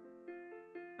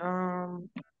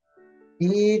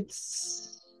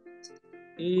 It's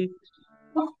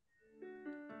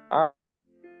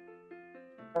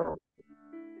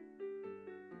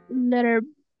Letter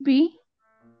B.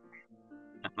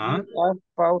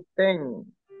 About 10.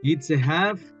 It's a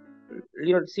half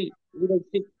Little C.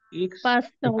 It's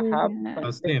Past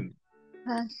past 10.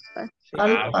 Past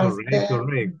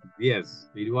Correct. Yes,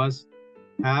 it was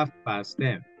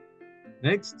 10:30.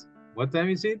 Next, what time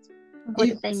is it?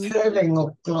 It's 7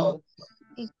 o'clock.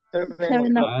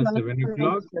 7 o'clock. 7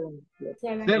 o'clock.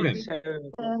 7.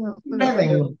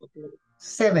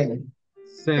 7.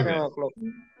 7. o'clock.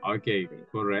 Okay,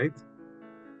 correct.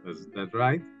 That's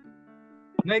right.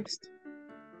 Next.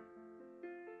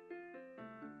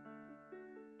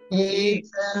 It's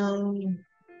 1:30.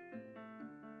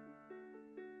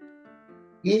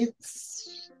 It's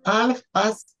a half Past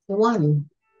past 1. 1.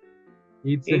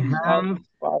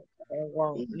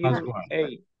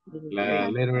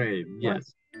 Letter A.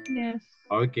 Yes. Yes.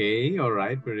 Okay, all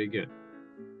right, very good.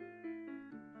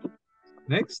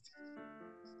 Next.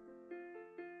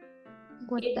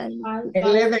 What time?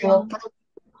 11 o'clock.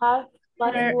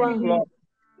 11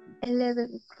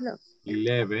 o'clock.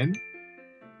 11.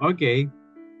 Okay.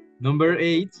 Number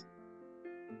 8.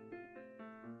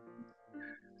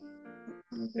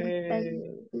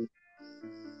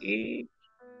 It's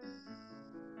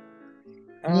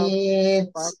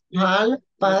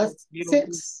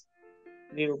 6:30.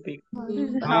 Little big.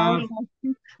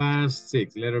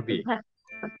 6. Letter B.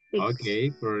 Okay,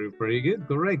 pretty good.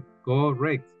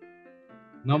 Correct.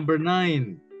 Number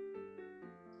 9.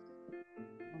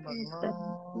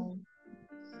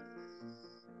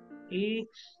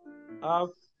 It's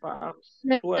past 12.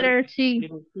 Letter C.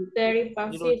 30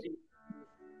 past 6.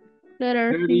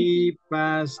 Letter 30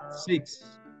 past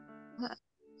 6.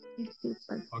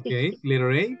 Okay,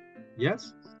 letter A.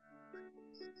 Yes?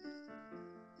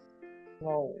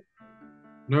 No,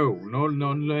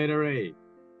 letter A.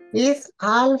 It's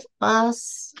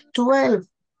 12:30.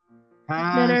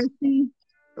 Letter C.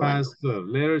 Past 12.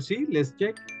 Letter C, let's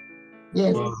check.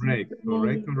 Yes. Correct.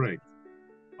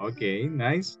 Okay,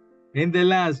 nice. And the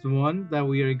last one that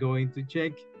we are going to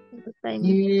check. It's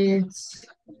 8:30.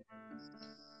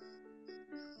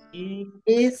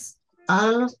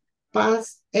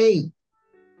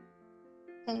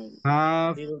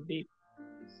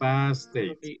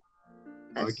 8:30.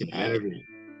 Okay, letter B.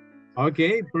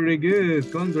 Okay, pretty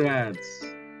good. Congrats.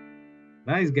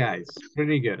 Nice, guys.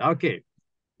 Pretty good. Okay.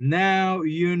 Now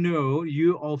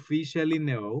you officially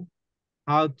know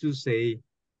how to say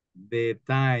the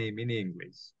time in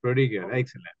English. Pretty good.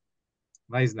 Excellent.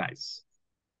 Nice.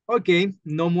 Okay,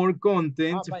 no more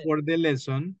content for the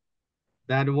lesson.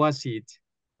 That was it.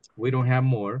 We don't have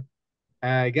more.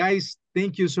 Guys,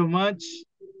 thank you so much.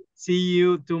 See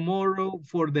you tomorrow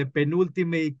for the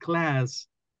penultimate class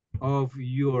of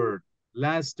your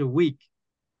last week.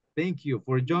 Thank you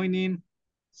for joining.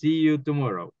 See you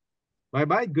tomorrow.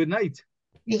 Bye-bye. Good night.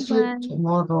 See you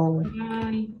tomorrow.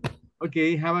 Bye.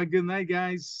 Okay, have a good night,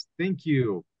 guys. Thank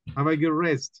you. Have a good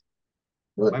rest.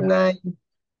 Good Bye-bye. night.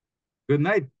 Good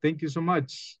night. Thank you so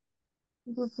much.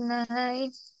 Good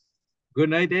night. Good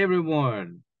night,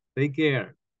 everyone. Take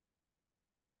care.